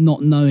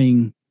not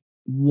knowing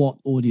what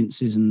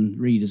audiences and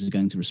readers are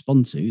going to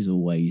respond to is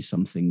always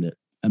something that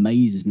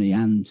amazes me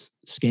and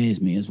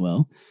scares me as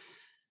well.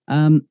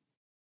 And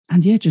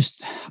yeah,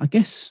 just I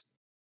guess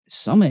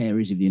some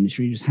areas of the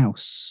industry, just how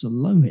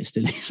slow it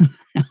still is,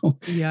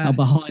 how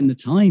behind the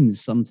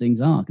times some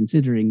things are,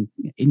 considering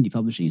indie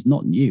publishing is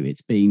not new.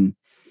 It's been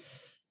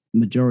the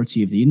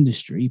majority of the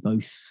industry,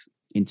 both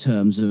in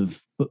terms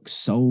of books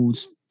sold,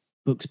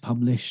 books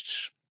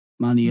published,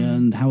 money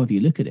earned, however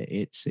you look at it.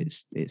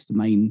 It's the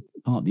main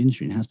part of the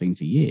industry and has been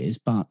for years,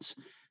 but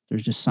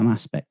there's just some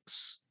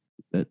aspects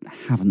that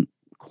haven't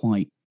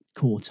quite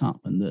caught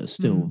up and that are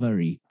still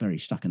very, very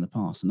stuck in the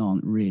past and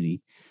aren't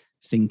really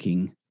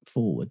thinking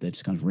forward. They're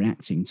just kind of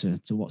reacting to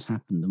what's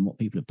happened and what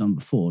people have done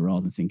before,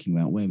 rather than thinking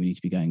about where we need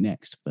to be going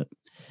next. But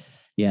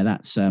yeah,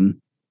 that's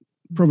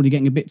probably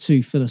getting a bit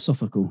too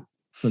philosophical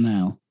for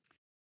now.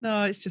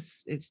 No, it's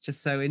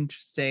just so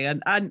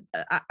interesting. And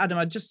Adam,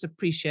 I just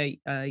appreciate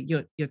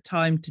your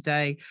time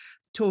today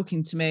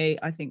talking to me.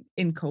 I think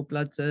In Cold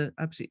Blood's an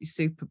absolutely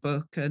super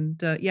book.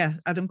 And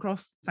Adam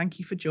Croft, thank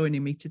you for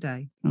joining me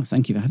today. Oh,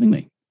 thank you for having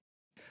me.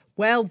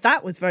 Well,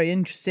 that was very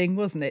interesting,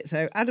 wasn't it?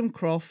 So Adam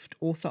Croft,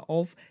 author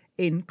of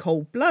In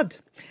Cold Blood.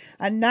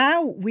 And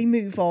now we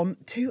move on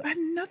to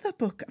another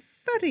book, a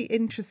very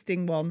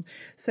interesting one.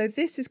 So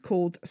this is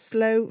called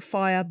Slow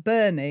Fire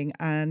Burning,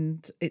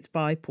 and it's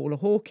by Paula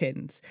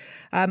Hawkins.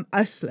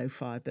 A slow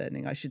fire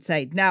burning, I should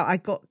say. Now, I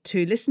got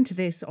to listen to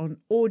this on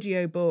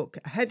audiobook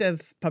ahead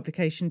of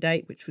publication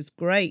date, which was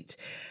great.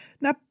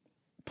 Now,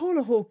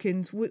 Paula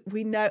Hawkins,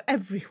 we know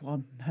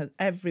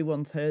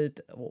everyone's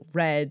heard or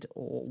read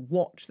or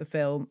watched the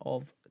film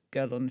of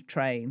Girl on a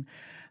Train.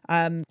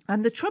 And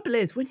the trouble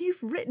is, when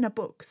you've written a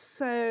book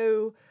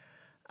so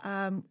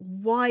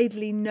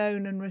widely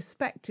known and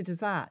respected as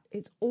that,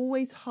 it's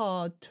always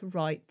hard to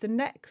write the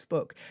next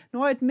book.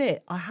 Now, I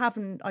admit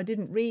I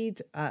didn't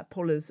read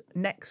Paula's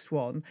next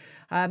one.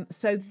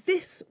 So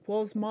this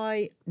was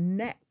my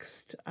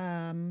next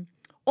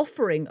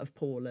offering of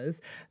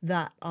Paula's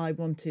that I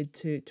wanted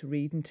to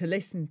read and to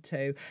listen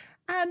to.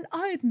 And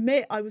I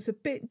admit I was a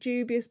bit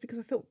dubious because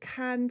I thought,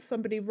 can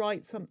somebody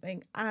write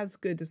something as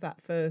good as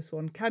that first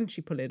one? Can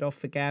she pull it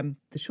off again?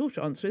 The short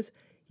answer is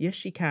yes,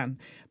 she can.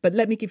 But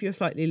let me give you a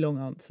slightly long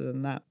answer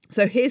than that.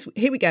 So here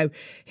we go.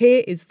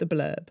 Here is the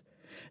blurb.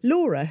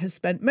 Laura has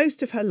spent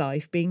most of her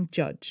life being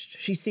judged.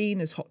 She's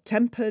seen as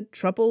hot-tempered,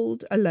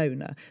 troubled, a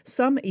loner.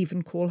 Some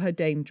even call her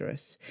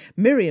dangerous.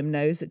 Miriam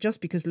knows that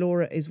just because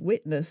Laura is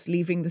witness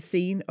leaving the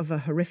scene of a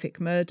horrific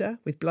murder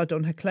with blood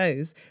on her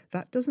clothes,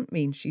 that doesn't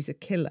mean she's a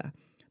killer.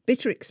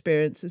 Bitter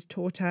experience has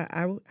taught her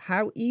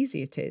how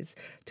easy it is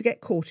to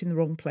get caught in the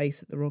wrong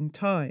place at the wrong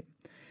time.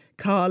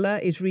 Carla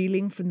is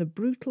reeling from the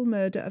brutal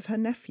murder of her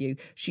nephew.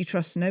 She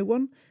trusts no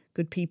one.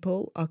 Good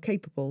people are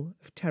capable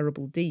of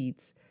terrible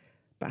deeds.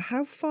 But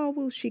how far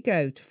will she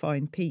go to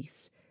find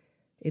peace?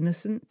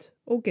 Innocent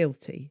or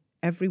guilty,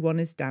 everyone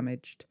is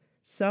damaged.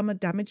 Some are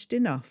damaged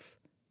enough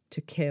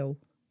to kill.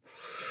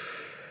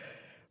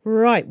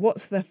 Right,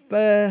 what's the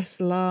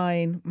first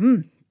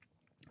line?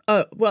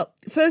 Oh, well,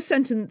 first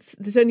sentence,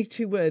 there's only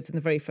 2 words in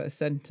the very first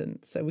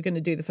sentence. So we're going to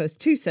do the first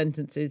 2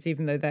 sentences,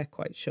 even though they're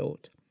quite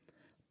short.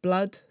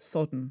 Blood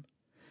sodden.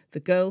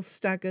 The girl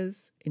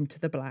staggers into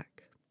the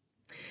black.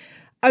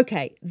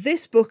 Okay,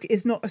 this book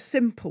is not a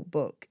simple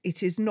book.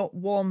 It is not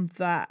one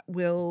that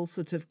will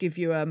sort of give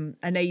you an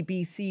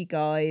ABC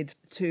guide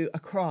to a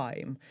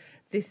crime.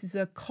 This is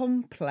a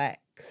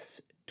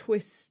complex,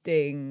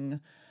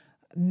 twisting,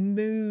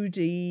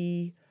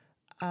 moody,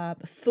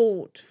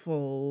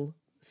 thoughtful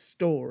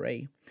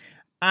story.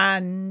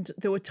 And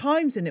there were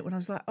times in it when I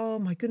was like, oh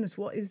my goodness,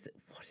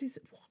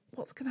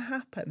 what's going to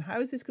happen? How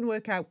is this going to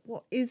work out?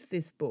 What is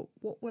this book?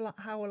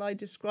 How will I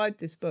describe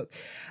this book?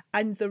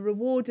 And the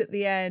reward at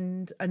the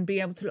end and being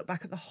able to look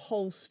back at the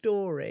whole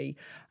story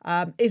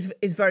is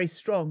very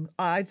strong.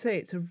 I'd say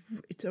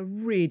it's a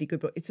really good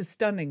book. It's a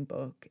stunning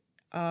book.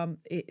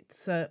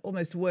 It's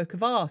almost a work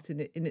of art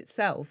in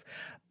itself,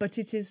 but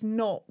it is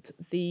not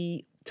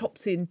the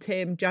Topsy and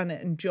Tim,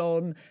 Janet and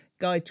John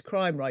guide to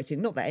crime writing.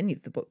 Not that any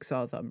of the books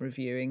are that I'm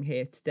reviewing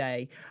here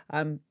today,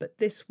 but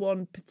this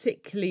one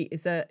particularly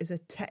is a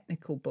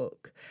technical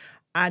book,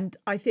 and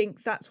I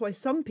think that's why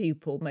some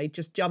people may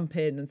just jump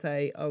in and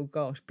say, "Oh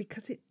gosh,"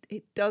 because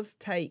it does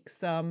take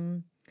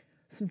some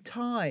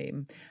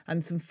time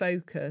and some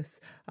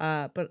focus.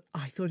 But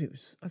I thought it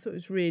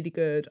was really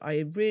good.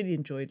 I really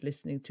enjoyed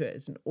listening to it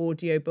as an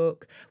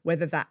audiobook.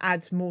 Whether that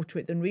adds more to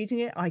it than reading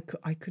it, I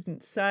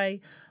couldn't say,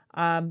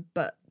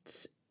 but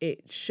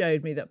it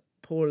showed me that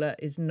Paula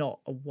is not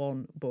a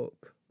one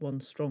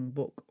strong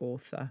book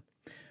author.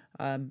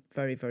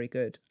 Very, very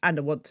good. And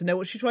I want to know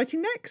what she's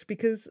writing next,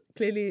 because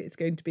clearly it's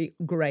going to be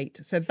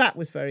great. So that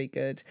was very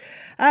good.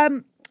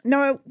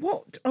 Now,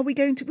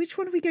 which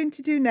one are we going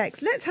to do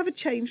next? Let's have a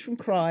change from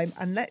crime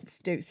and let's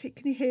do,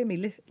 can you hear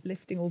me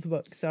lifting all the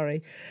books?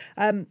 Sorry.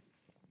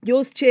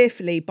 Yours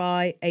Cheerfully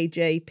by A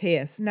J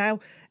Pearce. Now,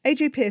 A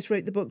J Pearce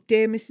wrote the book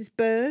Dear Mrs.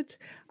 Bird.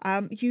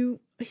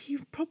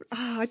 You probably,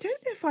 I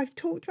don't know if I've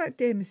talked about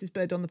Dear Mrs.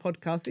 Bird on the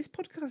podcast. This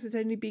podcast has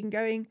only been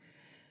going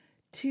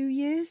 2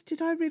 years.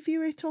 Did I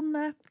review it on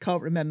there?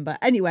 Can't remember.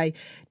 Anyway,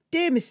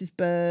 Dear Mrs.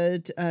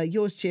 Bird,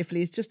 Yours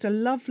Cheerfully is just a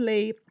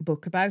lovely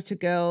book about a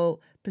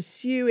girl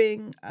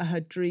pursuing her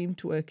dream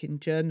to work in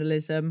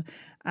journalism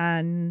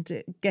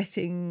and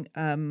getting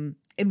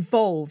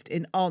involved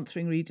in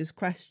answering readers'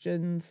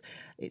 questions.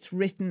 It's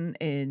written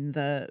in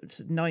the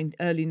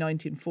early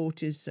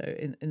 1940s, so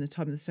in the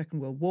time of the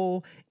Second World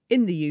War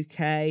in the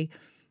UK.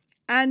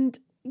 And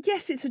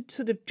yes, it's a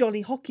sort of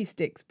jolly hockey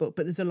sticks book,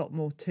 but there's a lot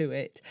more to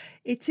it.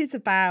 It is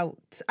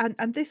about,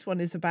 and this one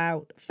is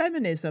about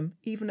feminism,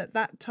 even at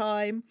that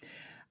time.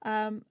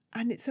 And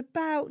it's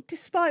about,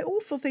 despite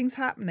awful things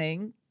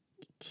happening,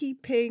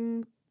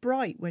 keeping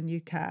bright when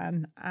you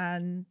can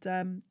and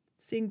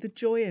seeing the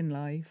joy in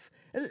life.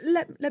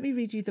 Let me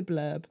read you the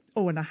blurb.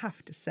 Oh, and I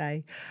have to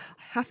say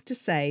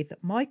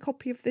that my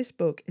copy of this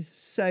book is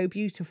so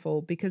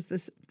beautiful because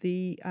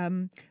the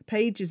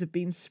pages have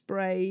been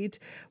sprayed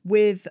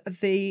with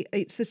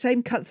it's the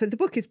same colour. So the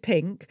book is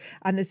pink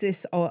and there's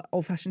this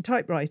old-fashioned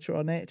typewriter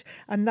on it,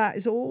 and that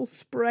is all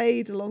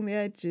sprayed along the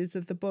edges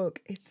of the book.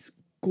 It's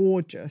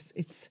gorgeous.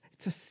 It's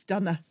a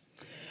stunner.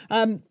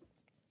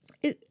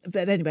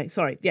 But anyway,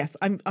 sorry. Yes,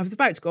 I was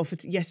about to go off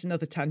at yet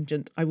another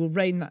tangent. I will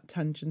rein that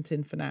tangent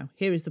in for now.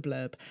 Here is the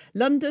blurb.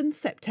 London,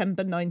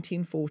 September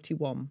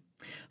 1941.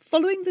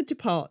 Following the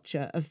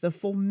departure of the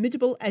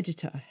formidable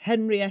editor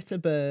Henrietta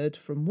Bird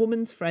from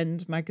Woman's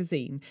Friend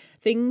magazine,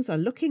 things are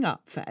looking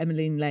up for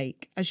Emmeline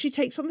Lake as she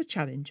takes on the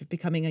challenge of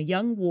becoming a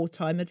young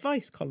wartime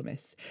advice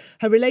columnist.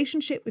 Her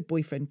relationship with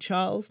boyfriend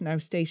Charles, now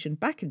stationed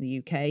back in the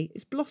UK,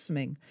 is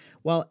blossoming,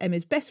 while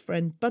Emma's best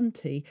friend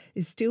Bunty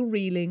is still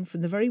reeling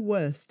from the very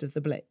worst of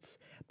the Blitz,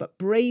 but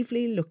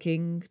bravely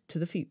looking to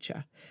the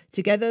future.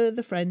 Together,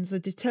 the friends are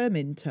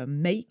determined to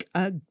make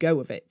a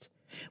go of it.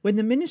 When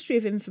the Ministry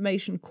of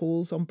Information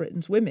calls on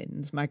Britain's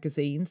women's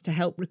magazines to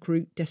help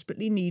recruit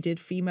desperately needed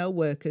female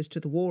workers to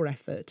the war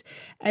effort,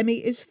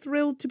 Emmy is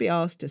thrilled to be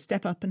asked to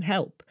step up and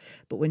help.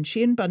 But when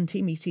she and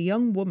Bunty meet a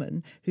young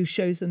woman who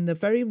shows them the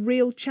very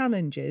real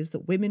challenges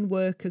that women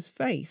workers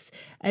face,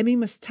 Emmy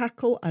must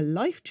tackle a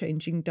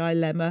life-changing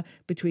dilemma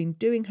between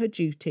doing her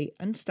duty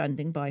and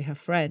standing by her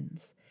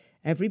friends.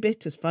 Every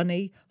bit as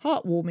funny,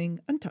 heartwarming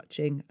and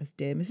touching as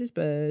Dear Mrs.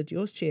 Bird,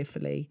 Yours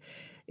Cheerfully,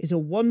 is a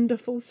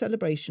wonderful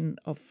celebration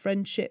of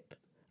friendship,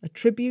 a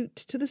tribute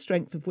to the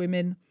strength of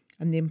women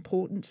and the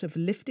importance of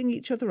lifting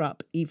each other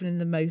up even in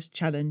the most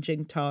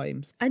challenging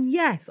times. And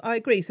yes, I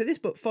agree. So this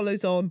book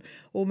follows on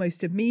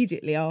almost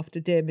immediately after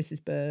Dear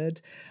Mrs.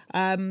 Bird.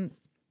 And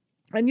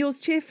Yours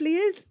Cheerfully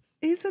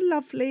is a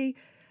lovely,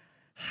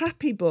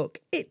 happy book.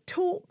 It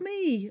taught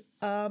me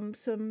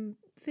some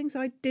things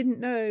I didn't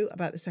know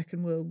about the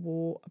Second World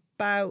War,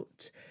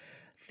 about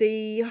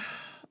the...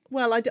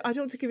 Well, I don't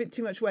want to give it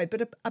too much away,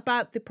 but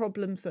about the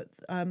problems that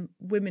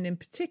women in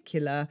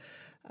particular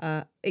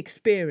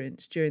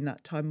experienced during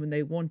that time when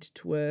they wanted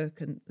to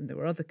work and there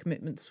were other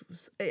commitments.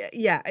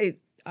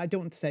 I don't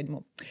want to say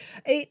anymore.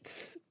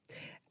 It's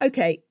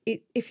Okay,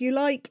 if you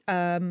like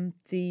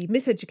the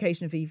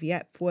Miseducation of Evie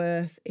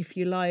Epworth, if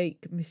you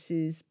like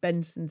Mrs.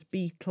 Benson's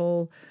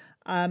Beetle,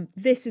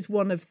 this is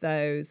one of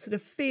those sort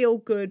of feel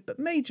good but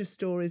major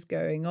stories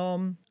going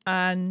on,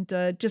 and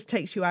just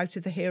takes you out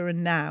of the here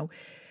and now.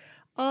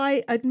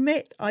 I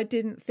admit I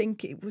didn't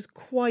think it was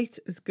quite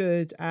as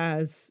good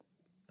as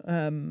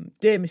Dear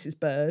Mrs.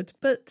 Bird,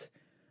 but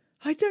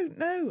I don't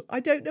know. I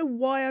don't know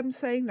why I'm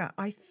saying that.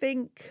 I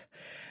think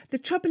the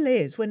trouble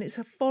is when it's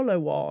a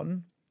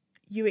follow-on,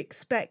 you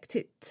expect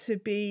it to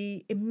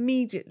be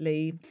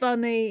immediately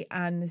funny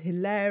and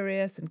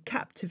hilarious and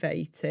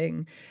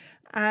captivating.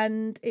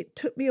 And it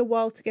took me a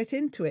while to get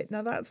into it.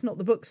 Now, that's not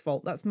the book's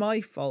fault. That's my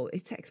fault.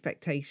 It's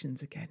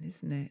expectations again,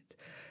 isn't it?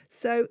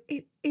 So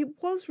it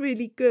was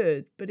really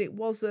good, but it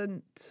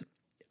wasn't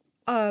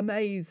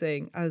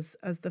amazing as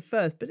the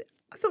first. But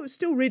I thought it was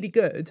still really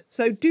good.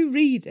 So do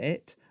read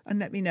it and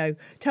let me know.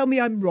 Tell me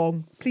I'm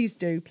wrong. Please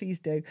do. Please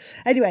do.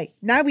 Anyway,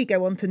 now we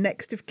go on to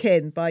Next of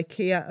Kin by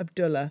Kia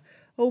Abdullah.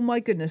 Oh, my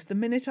goodness. The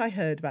minute I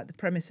heard about the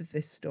premise of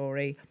this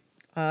story,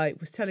 I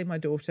was telling my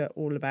daughter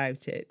all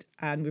about it.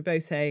 And we're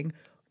both saying,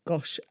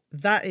 gosh,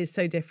 that is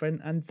so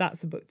different. And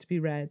that's a book to be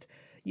read.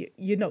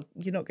 You're not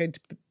going to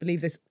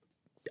believe this.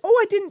 Oh,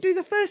 I didn't do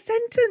the first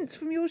sentence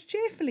from Yours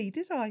Cheerfully,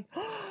 did I?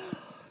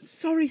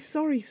 Sorry.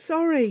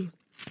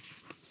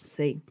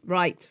 See,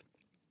 right.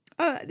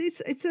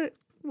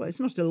 It's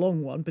not a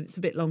long one, but it's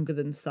a bit longer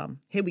than some.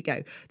 Here we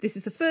go. This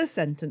is the first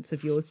sentence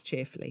of Yours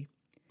Cheerfully.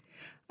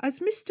 As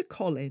Mr.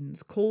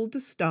 Collins called a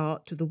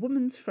start to the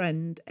Woman's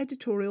Friend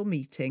editorial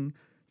meeting,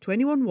 to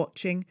anyone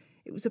watching,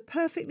 it was a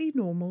perfectly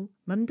normal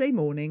Monday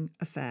morning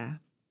affair.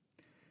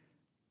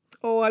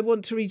 Oh, I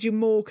want to read you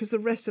more because the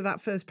rest of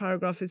that first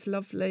paragraph is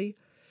lovely.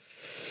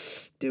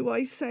 Can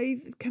I say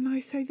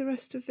the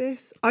rest of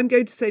this? I'm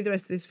going to say the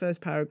rest of this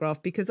first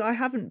paragraph because I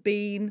haven't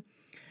been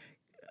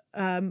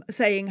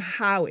saying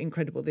how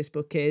incredible this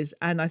book is,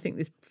 and I think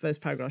this first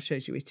paragraph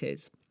shows you it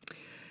is.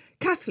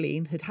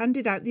 Kathleen had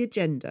handed out the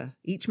agenda.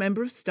 Each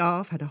member of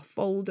staff had a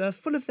folder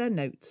full of their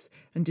notes,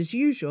 and as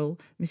usual,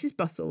 Mrs.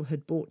 Bustle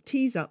had brought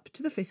teas up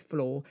to the 5th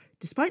floor,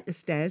 despite the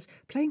stairs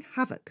playing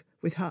havoc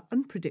with her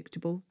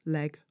unpredictable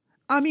leg.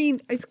 I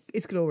mean,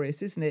 it's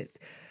glorious, isn't it?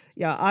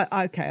 Yeah,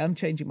 I'm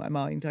changing my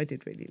mind. I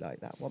did really like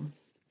that one.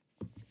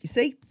 You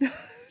see?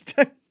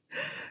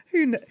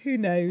 Who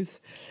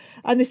knows?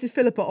 And this is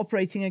Philippa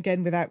operating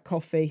again without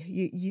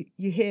coffee.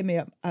 You hear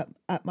me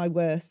at my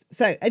worst.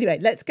 So anyway,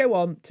 let's go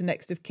on to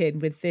Next of Kin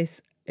with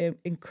this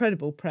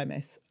incredible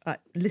premise.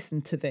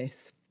 Listen to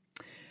this.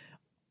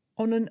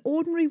 On an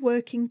ordinary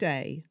working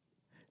day,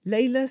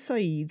 Layla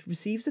Saeed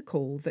receives a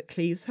call that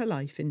cleaves her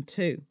life in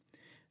two.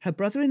 Her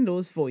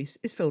brother-in-law's voice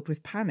is filled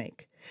with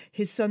panic.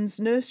 His son's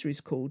nursery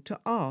is called to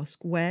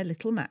ask where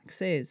little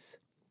Max is.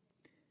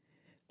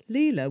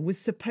 Leela was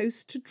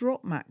supposed to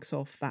drop Max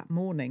off that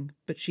morning,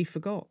 but she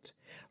forgot.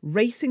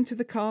 Racing to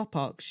the car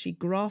park, she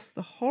grasped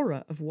the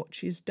horror of what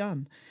she has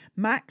done.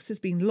 Max has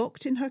been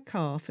locked in her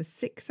car for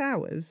 6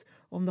 hours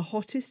on the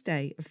hottest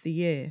day of the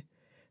year.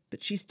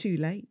 But she's too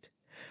late.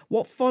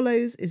 What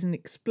follows is an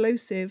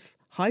explosive,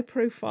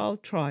 high-profile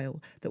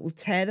trial that will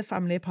tear the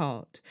family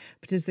apart.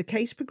 But as the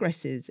case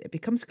progresses, it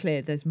becomes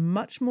clear there's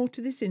much more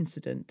to this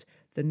incident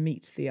than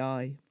meets the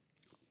eye.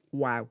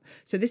 Wow.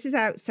 So this is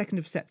out 2nd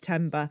of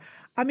September.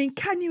 I mean,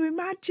 can you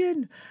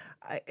imagine?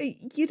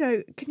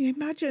 Can you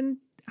imagine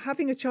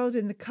having a child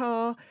in the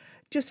car,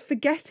 just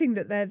forgetting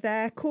that they're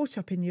there, caught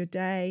up in your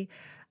day,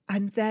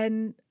 and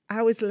then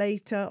hours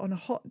later on a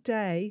hot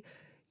day,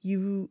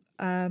 you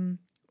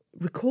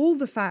recall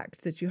the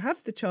fact that you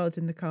have the child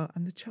in the car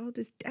and the child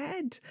is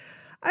dead.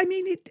 I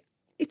mean,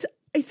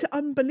 it's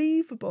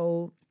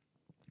unbelievable.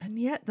 And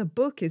yet the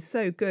book is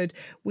so good.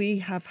 We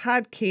have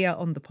had Kia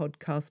on the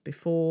podcast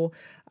before.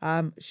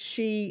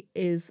 She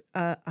is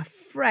a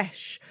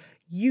fresh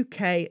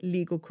UK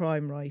legal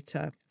crime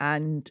writer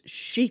and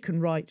she can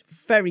write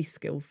very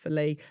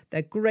skillfully.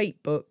 They're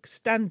great books,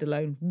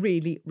 standalone,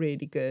 really,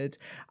 really good.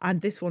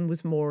 And this one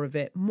was more of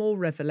it, more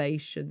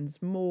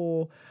revelations,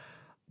 more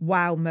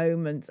wow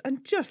moments,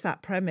 and just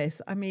that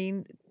premise. I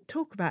mean,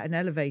 talk about an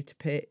elevator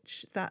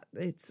pitch. I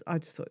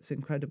just thought it was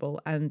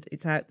incredible, and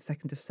it's out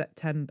 2nd of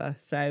September.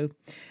 So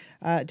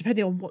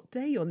depending on what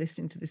day you're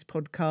listening to this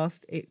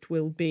podcast, it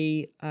will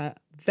be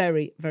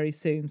very, very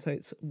soon. So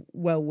it's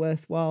well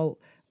worthwhile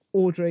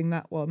ordering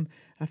that one.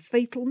 A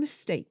Fatal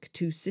Mistake,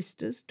 Two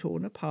Sisters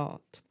Torn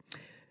Apart.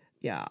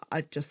 Yeah,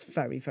 just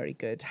very, very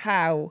good.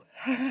 How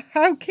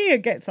Kia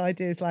gets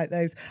ideas like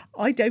those,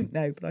 I don't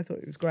know, but I thought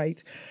it was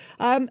great.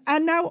 And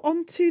now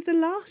on to the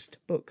last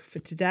book for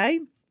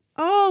today.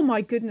 Oh,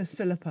 my goodness,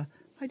 Philippa.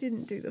 I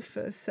didn't do the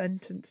first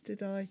sentence,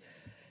 did I?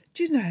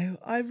 Do you know,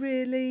 I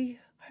really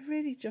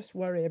just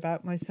worry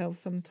about myself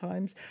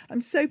sometimes.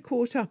 I'm so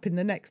caught up in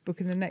the next book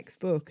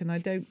and I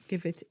don't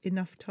give it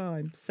enough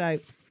time. So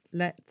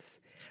let's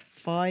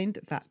find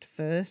that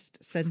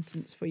first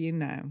sentence for you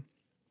now.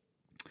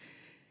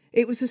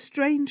 It was a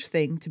strange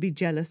thing to be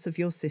jealous of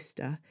your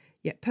sister,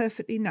 yet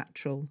perfectly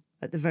natural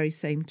at the very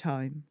same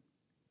time.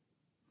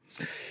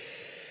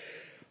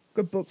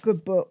 Good book,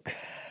 good book.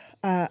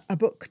 a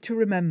book to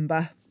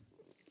remember.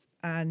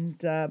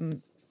 And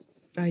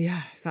oh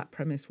yeah, that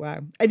premise,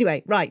 wow.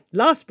 Anyway, right,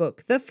 last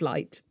book, The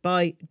Flight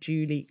by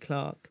Julie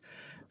Clark.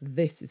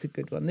 This is a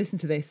good one. Listen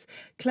to this.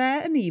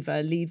 Claire and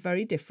Eva lead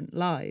very different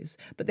lives,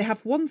 but they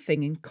have one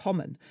thing in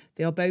common.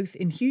 They are both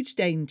in huge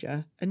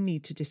danger and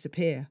need to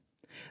disappear.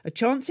 A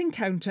chance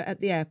encounter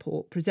at the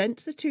airport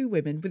presents the two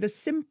women with a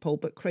simple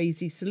but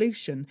crazy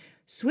solution.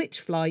 Switch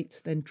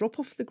flights, then drop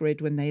off the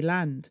grid when they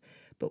land.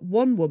 But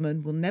one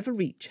woman will never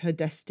reach her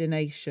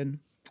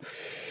destination.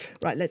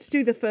 Right, let's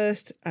do the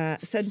first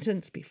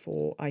sentence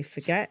before I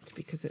forget,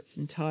 because it's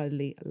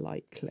entirely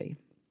likely.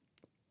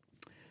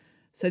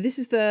 So this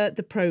is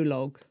the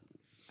prologue.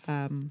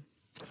 And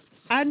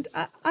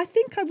I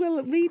think I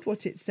will read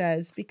what it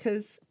says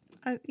because,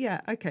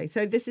 yeah, okay.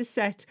 So this is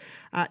set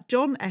at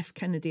John F.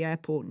 Kennedy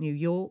Airport, New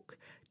York,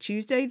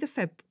 Tuesday,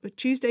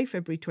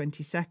 February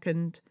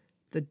 22nd,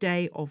 the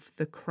day of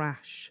the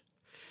crash.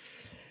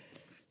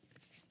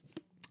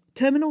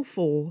 Terminal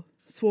 4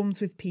 swarms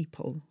with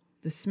people,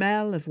 the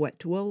smell of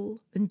wet wool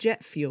and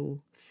jet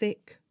fuel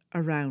thick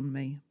around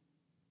me.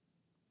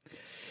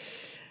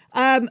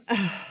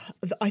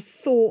 I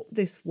thought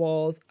this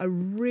was a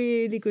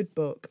really good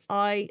book.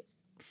 I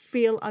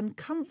feel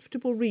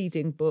uncomfortable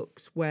reading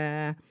books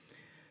where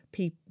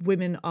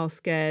women are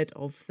scared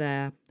of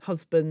their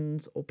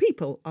husbands or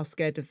people are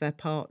scared of their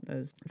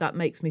partners. That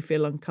makes me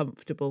feel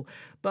uncomfortable.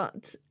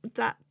 But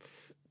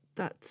that's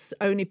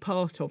only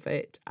part of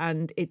it.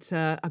 And it's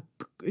a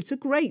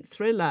great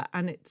thriller,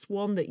 and it's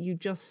one that you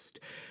just...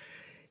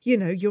 You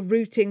know, you're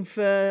rooting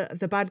for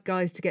the bad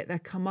guys to get their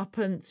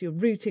comeuppance. You're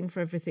rooting for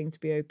everything to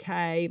be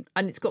okay.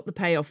 And it's got the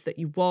payoff that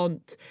you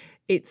want.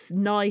 It's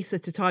nice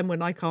at a time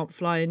when I can't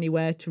fly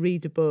anywhere to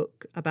read a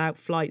book about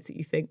flights that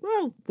you think,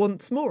 well,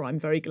 once more, I'm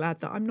very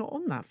glad that I'm not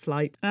on that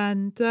flight.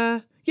 And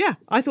yeah,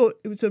 I thought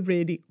it was a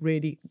really,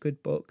 really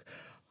good book.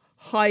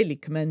 Highly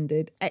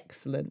commended.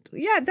 Excellent.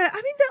 Yeah,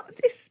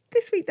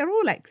 this week they're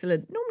all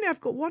excellent. Normally I've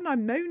got one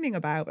I'm moaning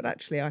about, but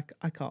actually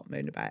I can't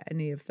moan about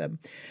any of them.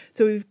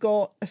 So we've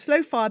got A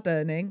Slow Fire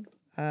Burning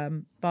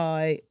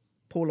by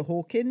Paula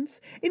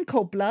Hawkins, In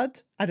Cold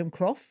Blood, Adam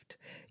Croft,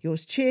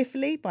 Yours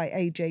Cheerfully by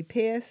A J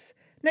Pearce,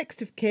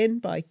 Next of Kin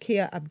by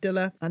Kia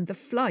Abdullah, and The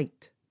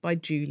Flight by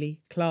Julie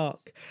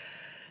Clark.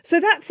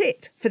 So that's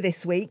it for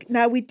this week.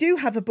 Now we do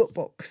have a book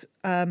box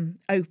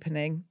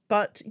opening,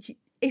 but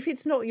if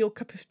it's not your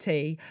cup of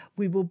tea,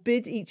 we will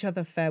bid each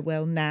other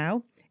farewell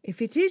now.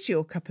 If it is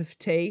your cup of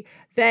tea,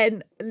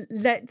 then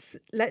let's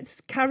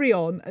carry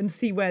on and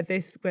see where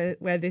this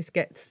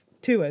gets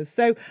to us.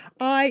 So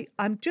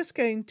I'm just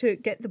going to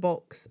get the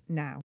box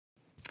now.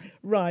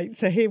 Right,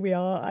 so here we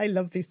are. I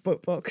love this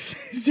book box.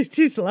 It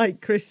is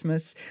like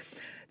Christmas.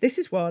 This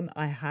is one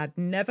I had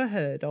never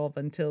heard of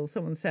until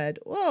someone said,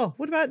 oh,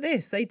 what about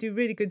this? They do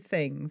really good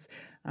things.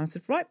 And I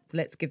said, right,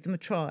 let's give them a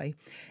try.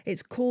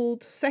 It's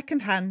called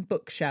Secondhand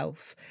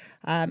Bookshelf.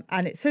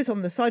 And it says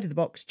on the side of the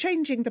box,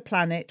 changing the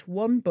planet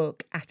one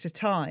book at a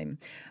time.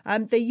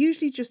 They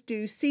usually just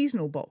do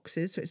seasonal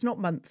boxes, so it's not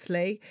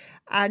monthly.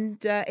 And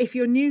if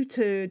you're new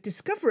to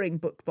discovering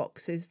book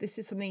boxes, this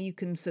is something you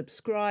can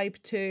subscribe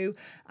to,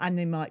 and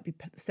they might be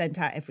sent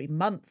out every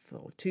month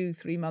or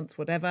 2-3 months,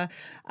 whatever.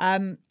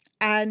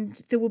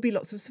 And there will be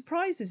lots of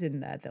surprises in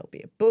there. There'll be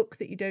a book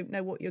that you don't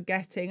know what you're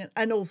getting,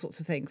 and all sorts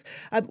of things.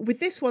 With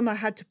this one, I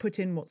had to put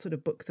in what sort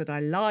of books that I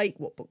like,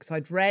 what books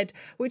I'd read,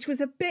 which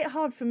was a bit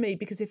hard for me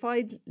because if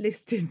I'd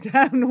listed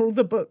down all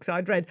the books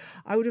I'd read,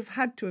 I would have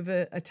had to have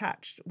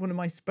attached one of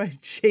my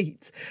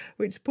spreadsheets,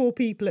 which poor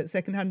people at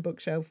Secondhand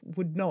Bookshelf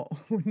would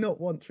not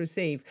want to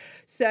receive.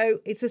 So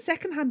it's a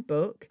secondhand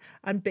book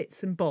and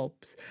bits and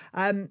bobs.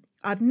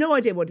 I've no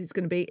idea what it's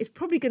going to be. It's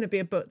probably going to be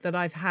a book that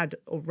I've had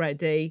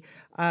already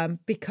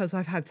because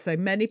I've had so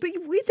many, but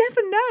we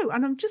never know.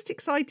 And I'm just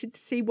excited to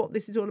see what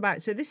this is all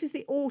about. So this is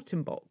the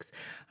autumn box,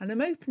 and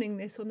I'm opening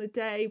this on a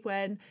day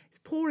when it's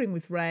pouring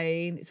with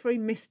rain. It's very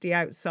misty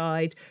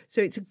outside.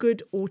 So it's a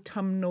good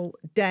autumnal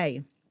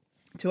day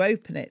to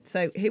open it.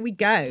 So here we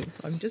go.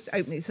 I'm just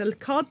opening. It's a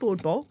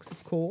cardboard box,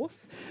 of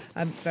course.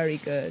 Very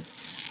good.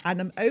 And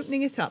I'm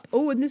opening it up.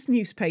 Oh, and there's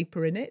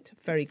newspaper in it.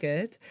 Very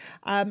good.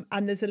 And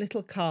there's a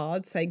little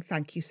card saying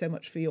thank you so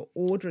much for your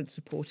order and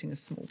supporting a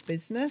small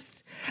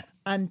business.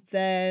 And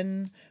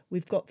then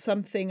we've got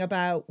something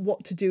about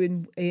what to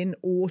do in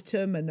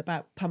autumn and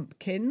about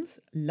pumpkins.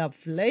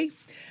 Lovely.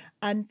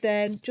 And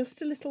then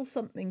just a little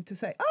something to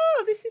say,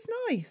 oh, this is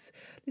nice.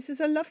 This is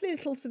a lovely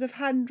little sort of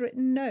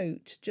handwritten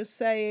note just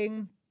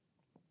saying,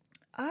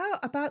 oh,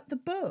 about the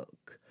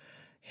book.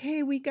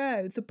 Here we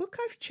go. The book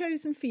I've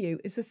chosen for you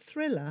is a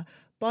thriller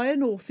by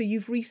an author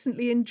you've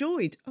recently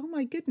enjoyed. Oh,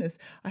 my goodness.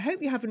 I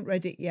hope you haven't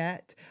read it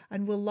yet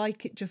and will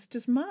like it just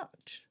as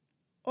much.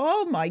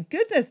 Oh, my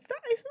goodness. Isn't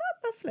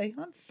that lovely?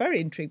 I'm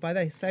very intrigued by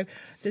this. So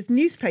there's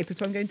newspaper.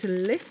 So I'm going to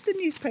lift the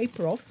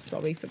newspaper off.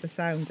 Sorry for the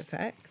sound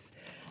effects.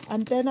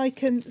 And then I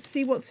can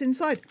see what's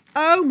inside.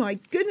 Oh, my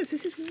goodness,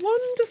 this is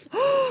wonderful.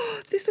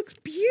 Oh, this looks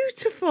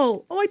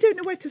beautiful. Oh, I don't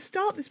know where to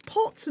start. There's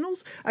pots and all.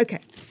 Okay,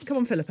 come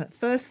on, Philippa.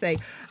 First thing.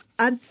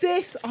 And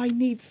this I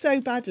need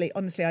so badly.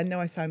 Honestly, I know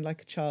I sound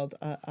like a child.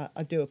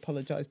 I do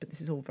apologise, but this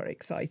is all very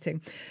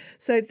exciting.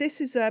 So this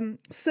is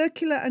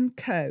Circular &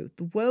 Co.,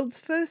 the world's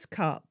first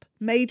cup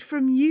made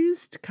from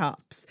used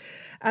cups.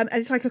 And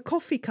it's like a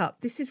coffee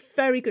cup. This is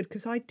very good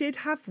because I did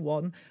have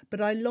one, but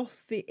I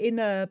lost the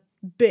inner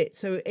bit,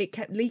 so it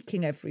kept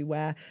leaking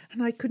everywhere,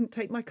 and I couldn't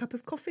take my cup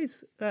of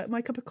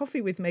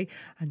coffee with me.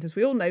 And as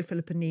we all know,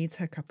 Philippa needs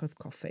her cup of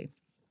coffee.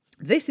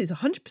 This is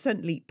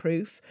 100% leak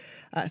proof,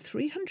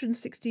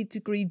 360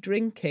 degree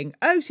drinking.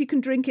 Oh, so you can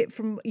drink it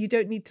from, you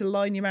don't need to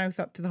line your mouth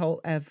up to the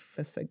hole,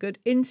 ever so good.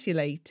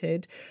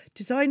 Insulated,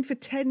 designed for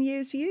 10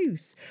 years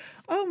use.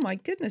 Oh my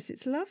goodness,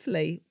 it's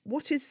lovely.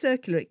 What is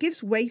circular? It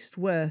gives waste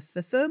worth.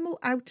 The thermal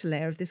outer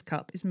layer of this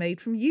cup is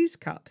made from used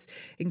cups,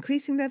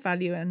 increasing their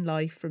value and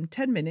life from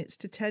 10 minutes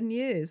to 10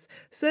 years.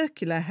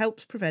 Circular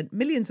helps prevent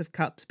millions of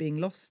cups being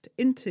lost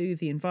into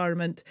the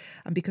environment,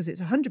 and because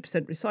it's 100%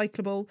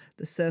 recyclable,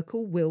 the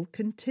circle will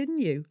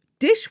continue.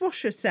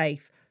 Dishwasher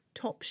safe,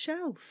 top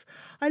shelf.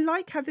 I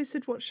like how they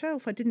said what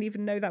shelf. I didn't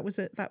even know that was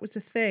a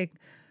thing.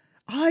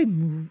 I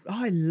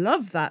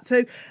love that.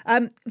 So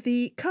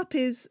the cup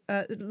is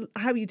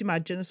how you'd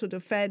imagine a sort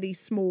of fairly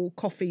small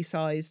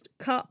coffee-sized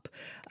cup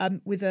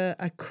with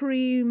a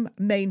cream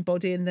main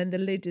body, and then the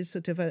lid is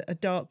sort of a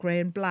dark grey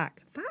and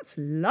black. That's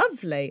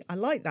lovely. I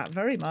like that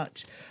very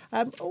much.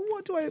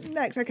 What do I open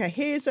next? Okay,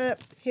 here's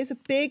a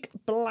big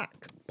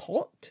black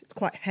pot. It's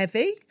quite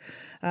heavy.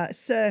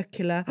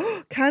 Circular.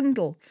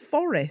 Candle.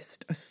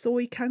 Forest. A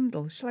soy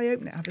candle. Shall I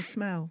open it? Have a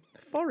smell.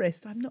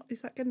 Forest. I'm not.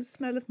 Is that going to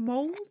smell of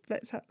mould?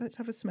 Let's have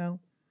a smell.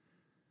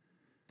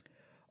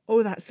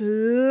 Oh, that's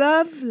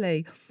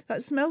lovely.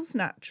 That smells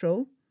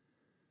natural.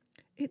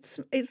 It's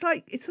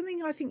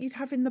something I think you'd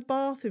have in the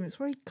bathroom. It's a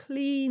very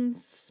clean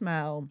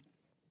smell.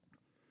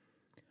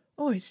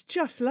 Oh, it's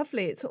just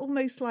lovely. It's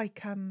almost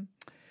like an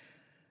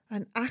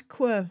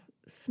aqua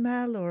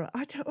smell, or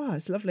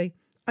it's lovely.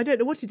 I don't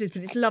know what it is,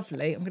 but it's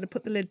lovely. I'm going to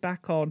put the lid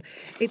back on.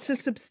 It's a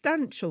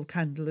substantial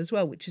candle as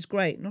well, which is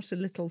great. Not a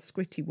little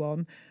squitty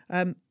one.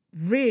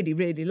 Really,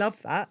 really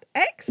love that.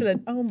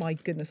 Excellent. Oh my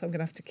goodness, I'm going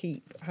to have to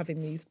keep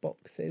having these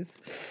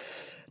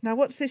boxes. Now,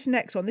 what's this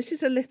next one? This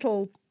is a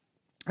little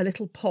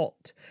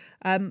pot.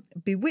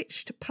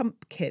 Bewitched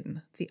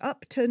Pumpkin, the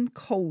upturned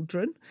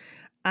cauldron.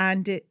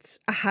 And it's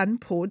a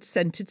hand-poured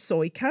scented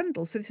soy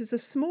candle. So this is a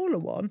smaller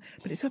one,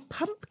 but it's a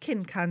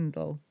pumpkin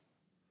candle.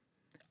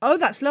 Oh,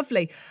 that's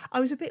lovely.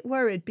 I was a bit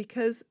worried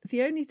because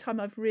the only time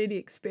I've really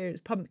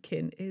experienced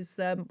pumpkin is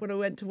when I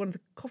went to one of the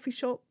coffee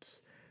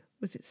shops.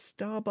 Was it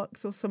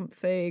Starbucks or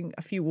something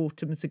a few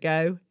autumns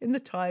ago, in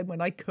the time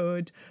when I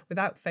could,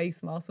 without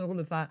face masks and all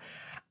of that.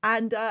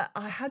 And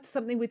I had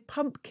something with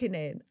pumpkin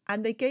in,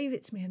 and they gave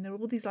it to me, and there were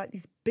all these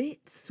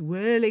bits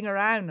swirling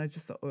around. I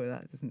just thought, oh,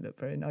 that doesn't look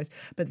very nice.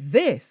 But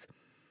this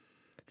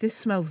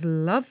smells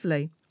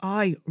lovely.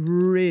 I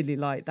really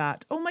like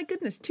that. Oh my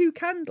goodness, 2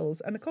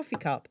 candles and a coffee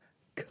cup.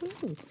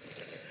 Cool.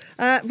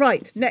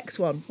 Right, next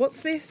one.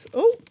 What's this?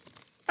 Oh,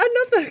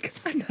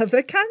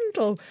 another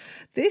candle.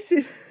 This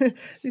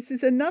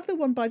is another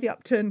one by the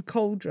Upturned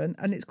Cauldron,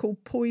 and it's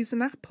called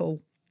Poison Apple.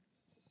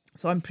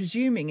 So I'm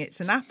presuming it's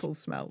an apple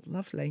smell.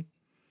 Lovely.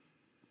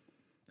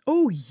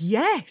 Oh,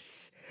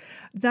 yes.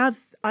 Now,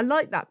 I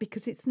like that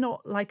because it's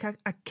not like a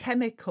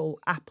chemical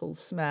apple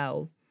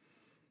smell.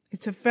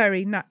 It's a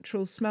very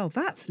natural smell.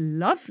 That's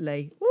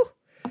lovely. Ooh.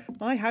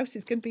 My house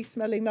is going to be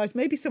smelling nice.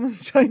 Maybe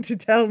someone's trying to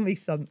tell me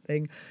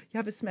something. You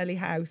have a smelly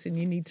house and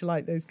you need to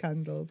light those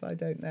candles. I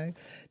don't know.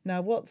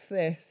 Now, what's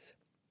this?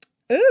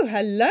 Oh,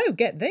 hello.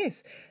 Get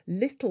this.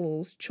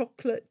 Little's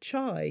chocolate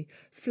chai,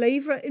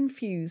 flavour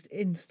infused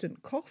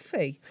instant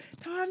coffee.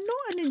 Now, I'm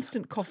not an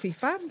instant coffee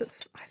fan,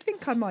 but I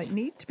think I might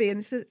need to be.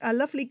 And it's a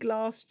lovely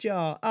glass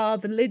jar.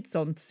 The lid's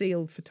on,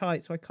 sealed for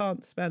tight, so I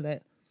can't smell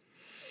it.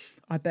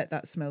 I bet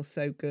that smells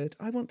so good.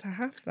 I want to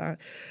have that.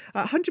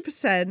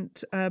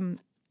 100%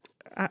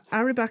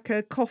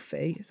 Arabica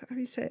coffee. Is that how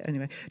you say it?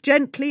 Anyway,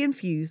 gently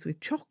infused with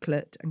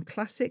chocolate and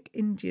classic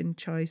Indian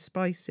chai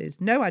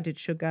spices. No added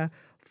sugar.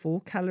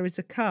 4 calories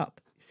a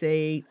cup.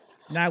 See,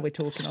 now we're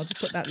talking. I'll just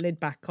put that lid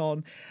back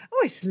on.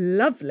 Oh, it's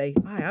lovely.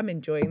 I am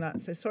enjoying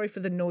that. So sorry for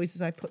the noise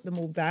as I put them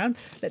all down.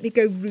 Let me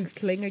go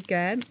rootling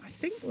again. I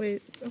think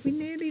are we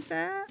nearly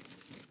there?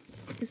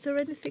 Is there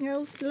anything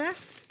else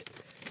left?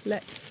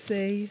 Let's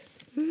see.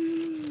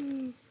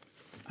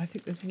 I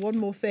think there's one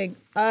more thing.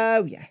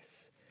 Oh,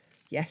 yes.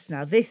 Yes,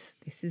 now this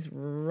is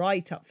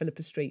right up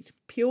Philippa Street.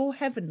 Pure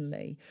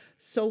Heavenly,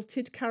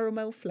 salted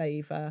caramel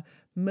flavour,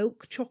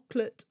 milk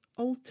chocolate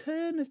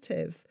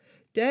alternative.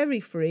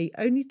 Dairy-free,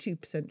 only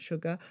 2%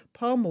 sugar,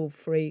 palm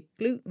oil-free,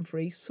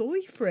 gluten-free,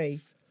 soy-free.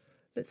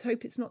 Let's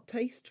hope it's not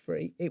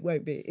taste-free. It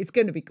won't be. It's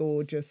going to be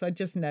gorgeous. I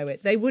just know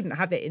it. They wouldn't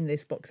have it in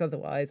this box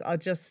otherwise. I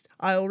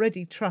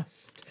already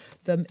trust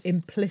them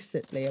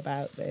implicitly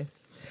about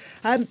this.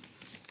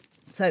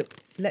 So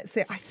let's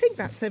see. I think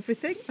that's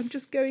everything. I'm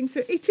just going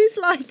through. It is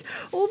like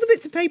all the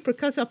bits of paper are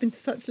cut up into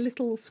such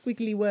little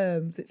squiggly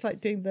worms. It's like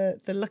doing the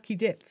lucky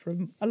dip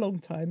from a long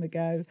time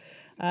ago.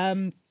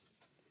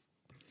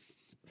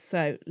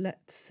 So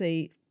let's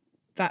see.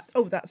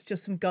 that's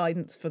just some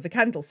guidance for the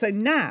candle. So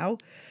now,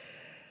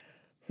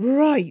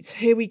 right,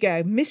 here we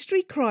go.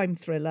 Mystery crime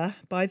thriller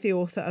by the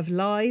author of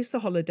Lies, The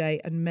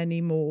Holiday and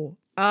many more.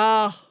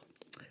 Yeah.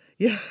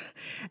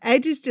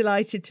 Ed is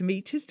delighted to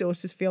meet his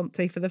daughter's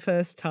fiancé for the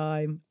first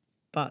time,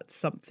 but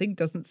something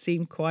doesn't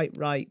seem quite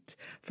right.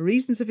 For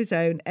reasons of his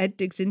own, Ed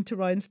digs into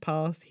Ryan's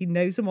past. He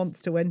knows a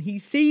monster when he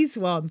sees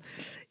one.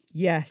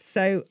 Yes,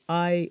 so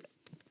I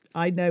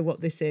know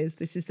what this is.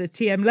 This is the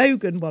T.M.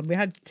 Logan one. We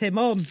had Tim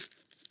on.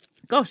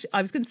 Gosh,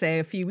 I was going to say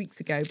a few weeks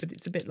ago, but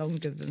it's a bit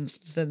longer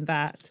than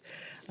that.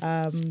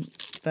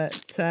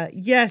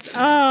 Yes,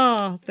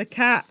 The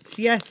Cat.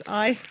 Yes,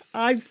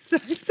 I'm so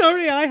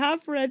sorry, I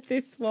have read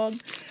this one,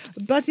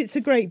 but it's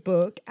a great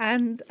book.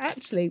 And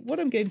actually, what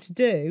I'm going to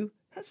do,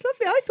 that's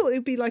lovely. I thought it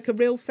would be like a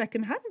real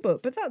second-hand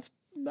book, but that's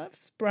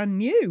brand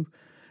new.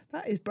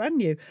 That is brand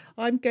new.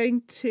 I'm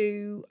going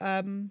to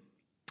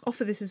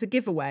offer this as a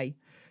giveaway.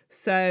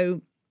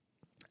 So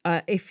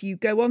if you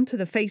go onto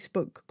the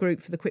Facebook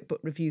group for the Quick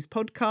Book Reviews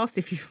podcast,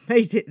 if you've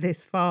made it this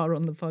far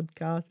on the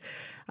podcast,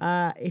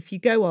 if you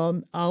go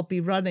on, I'll be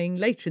running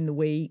later in the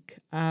week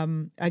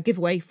a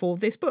giveaway for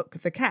this book,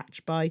 The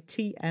Catch by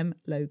Tim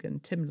Logan.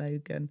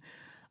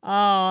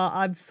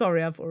 I'm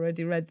sorry, I've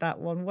already read that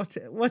one. What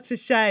a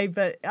shame.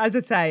 But as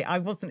I say, I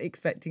wasn't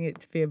expecting it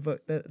to be a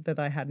book that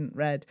I hadn't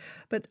read.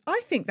 But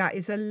I think that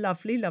is a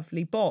lovely,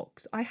 lovely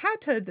box. I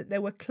had heard that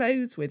there were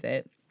clothes with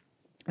it,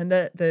 and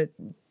there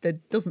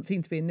doesn't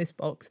seem to be in this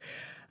box.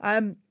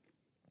 But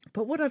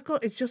what I've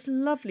got is just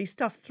lovely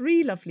stuff.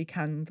 3 lovely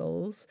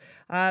candles,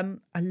 a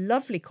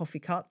lovely coffee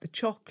cup, the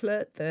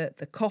chocolate,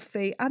 the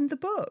coffee and the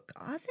book.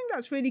 I think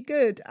that's really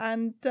good.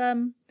 And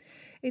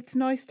it's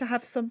nice to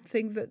have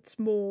something that's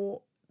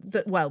more,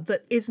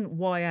 that isn't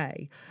YA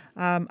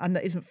and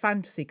that isn't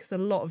fantasy, because a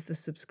lot of the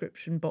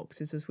subscription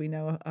boxes, as we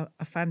know, are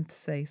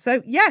fantasy.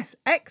 So yes,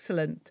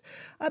 excellent.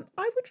 I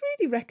would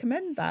really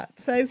recommend that.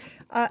 So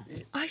I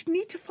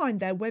need to find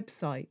their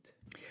website.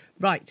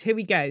 Right, here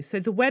we go. So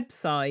the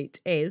website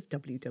is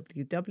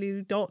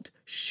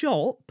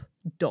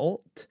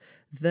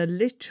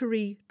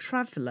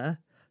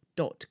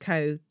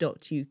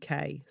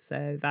www.shop.theliterarytraveller.co.uk.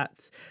 So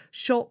that's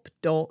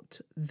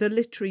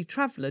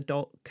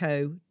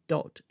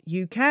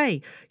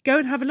shop.theliterarytraveller.co.uk. Go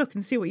and have a look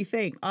and see what you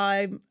think.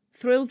 I'm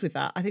thrilled with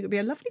that. I think it'd be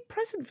a lovely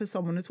present for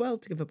someone as well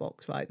to give a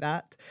box like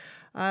that.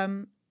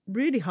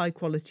 Really high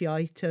quality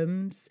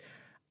items.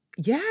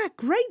 Yeah,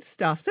 great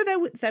stuff. So there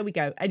we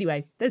go.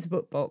 Anyway, there's a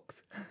book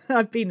box.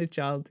 I've been a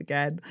child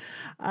again.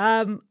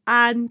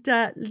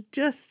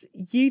 Just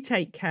you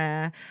take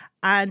care,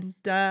 and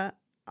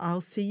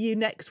I'll see you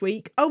next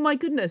week. Oh my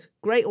goodness,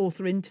 great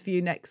author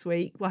interview next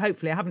week. Well,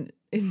 hopefully I haven't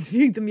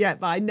interviewed them yet,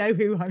 but I know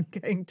who I'm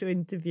going to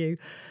interview.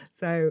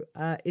 So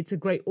it's a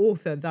great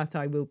author that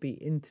I will be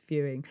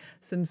interviewing.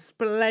 Some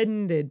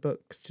splendid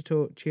books to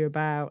talk to you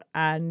about,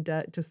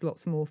 and just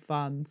lots more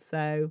fun.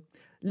 So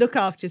look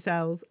after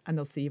yourselves, and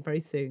I'll see you very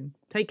soon.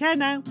 Take care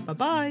now.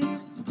 Bye-bye.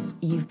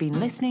 You've been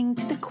listening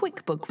to the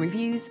Quick Book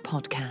Reviews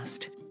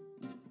podcast.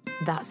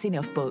 That's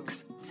enough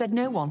books, said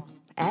no one,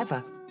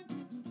 ever.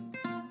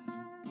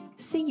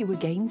 See you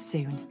again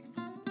soon.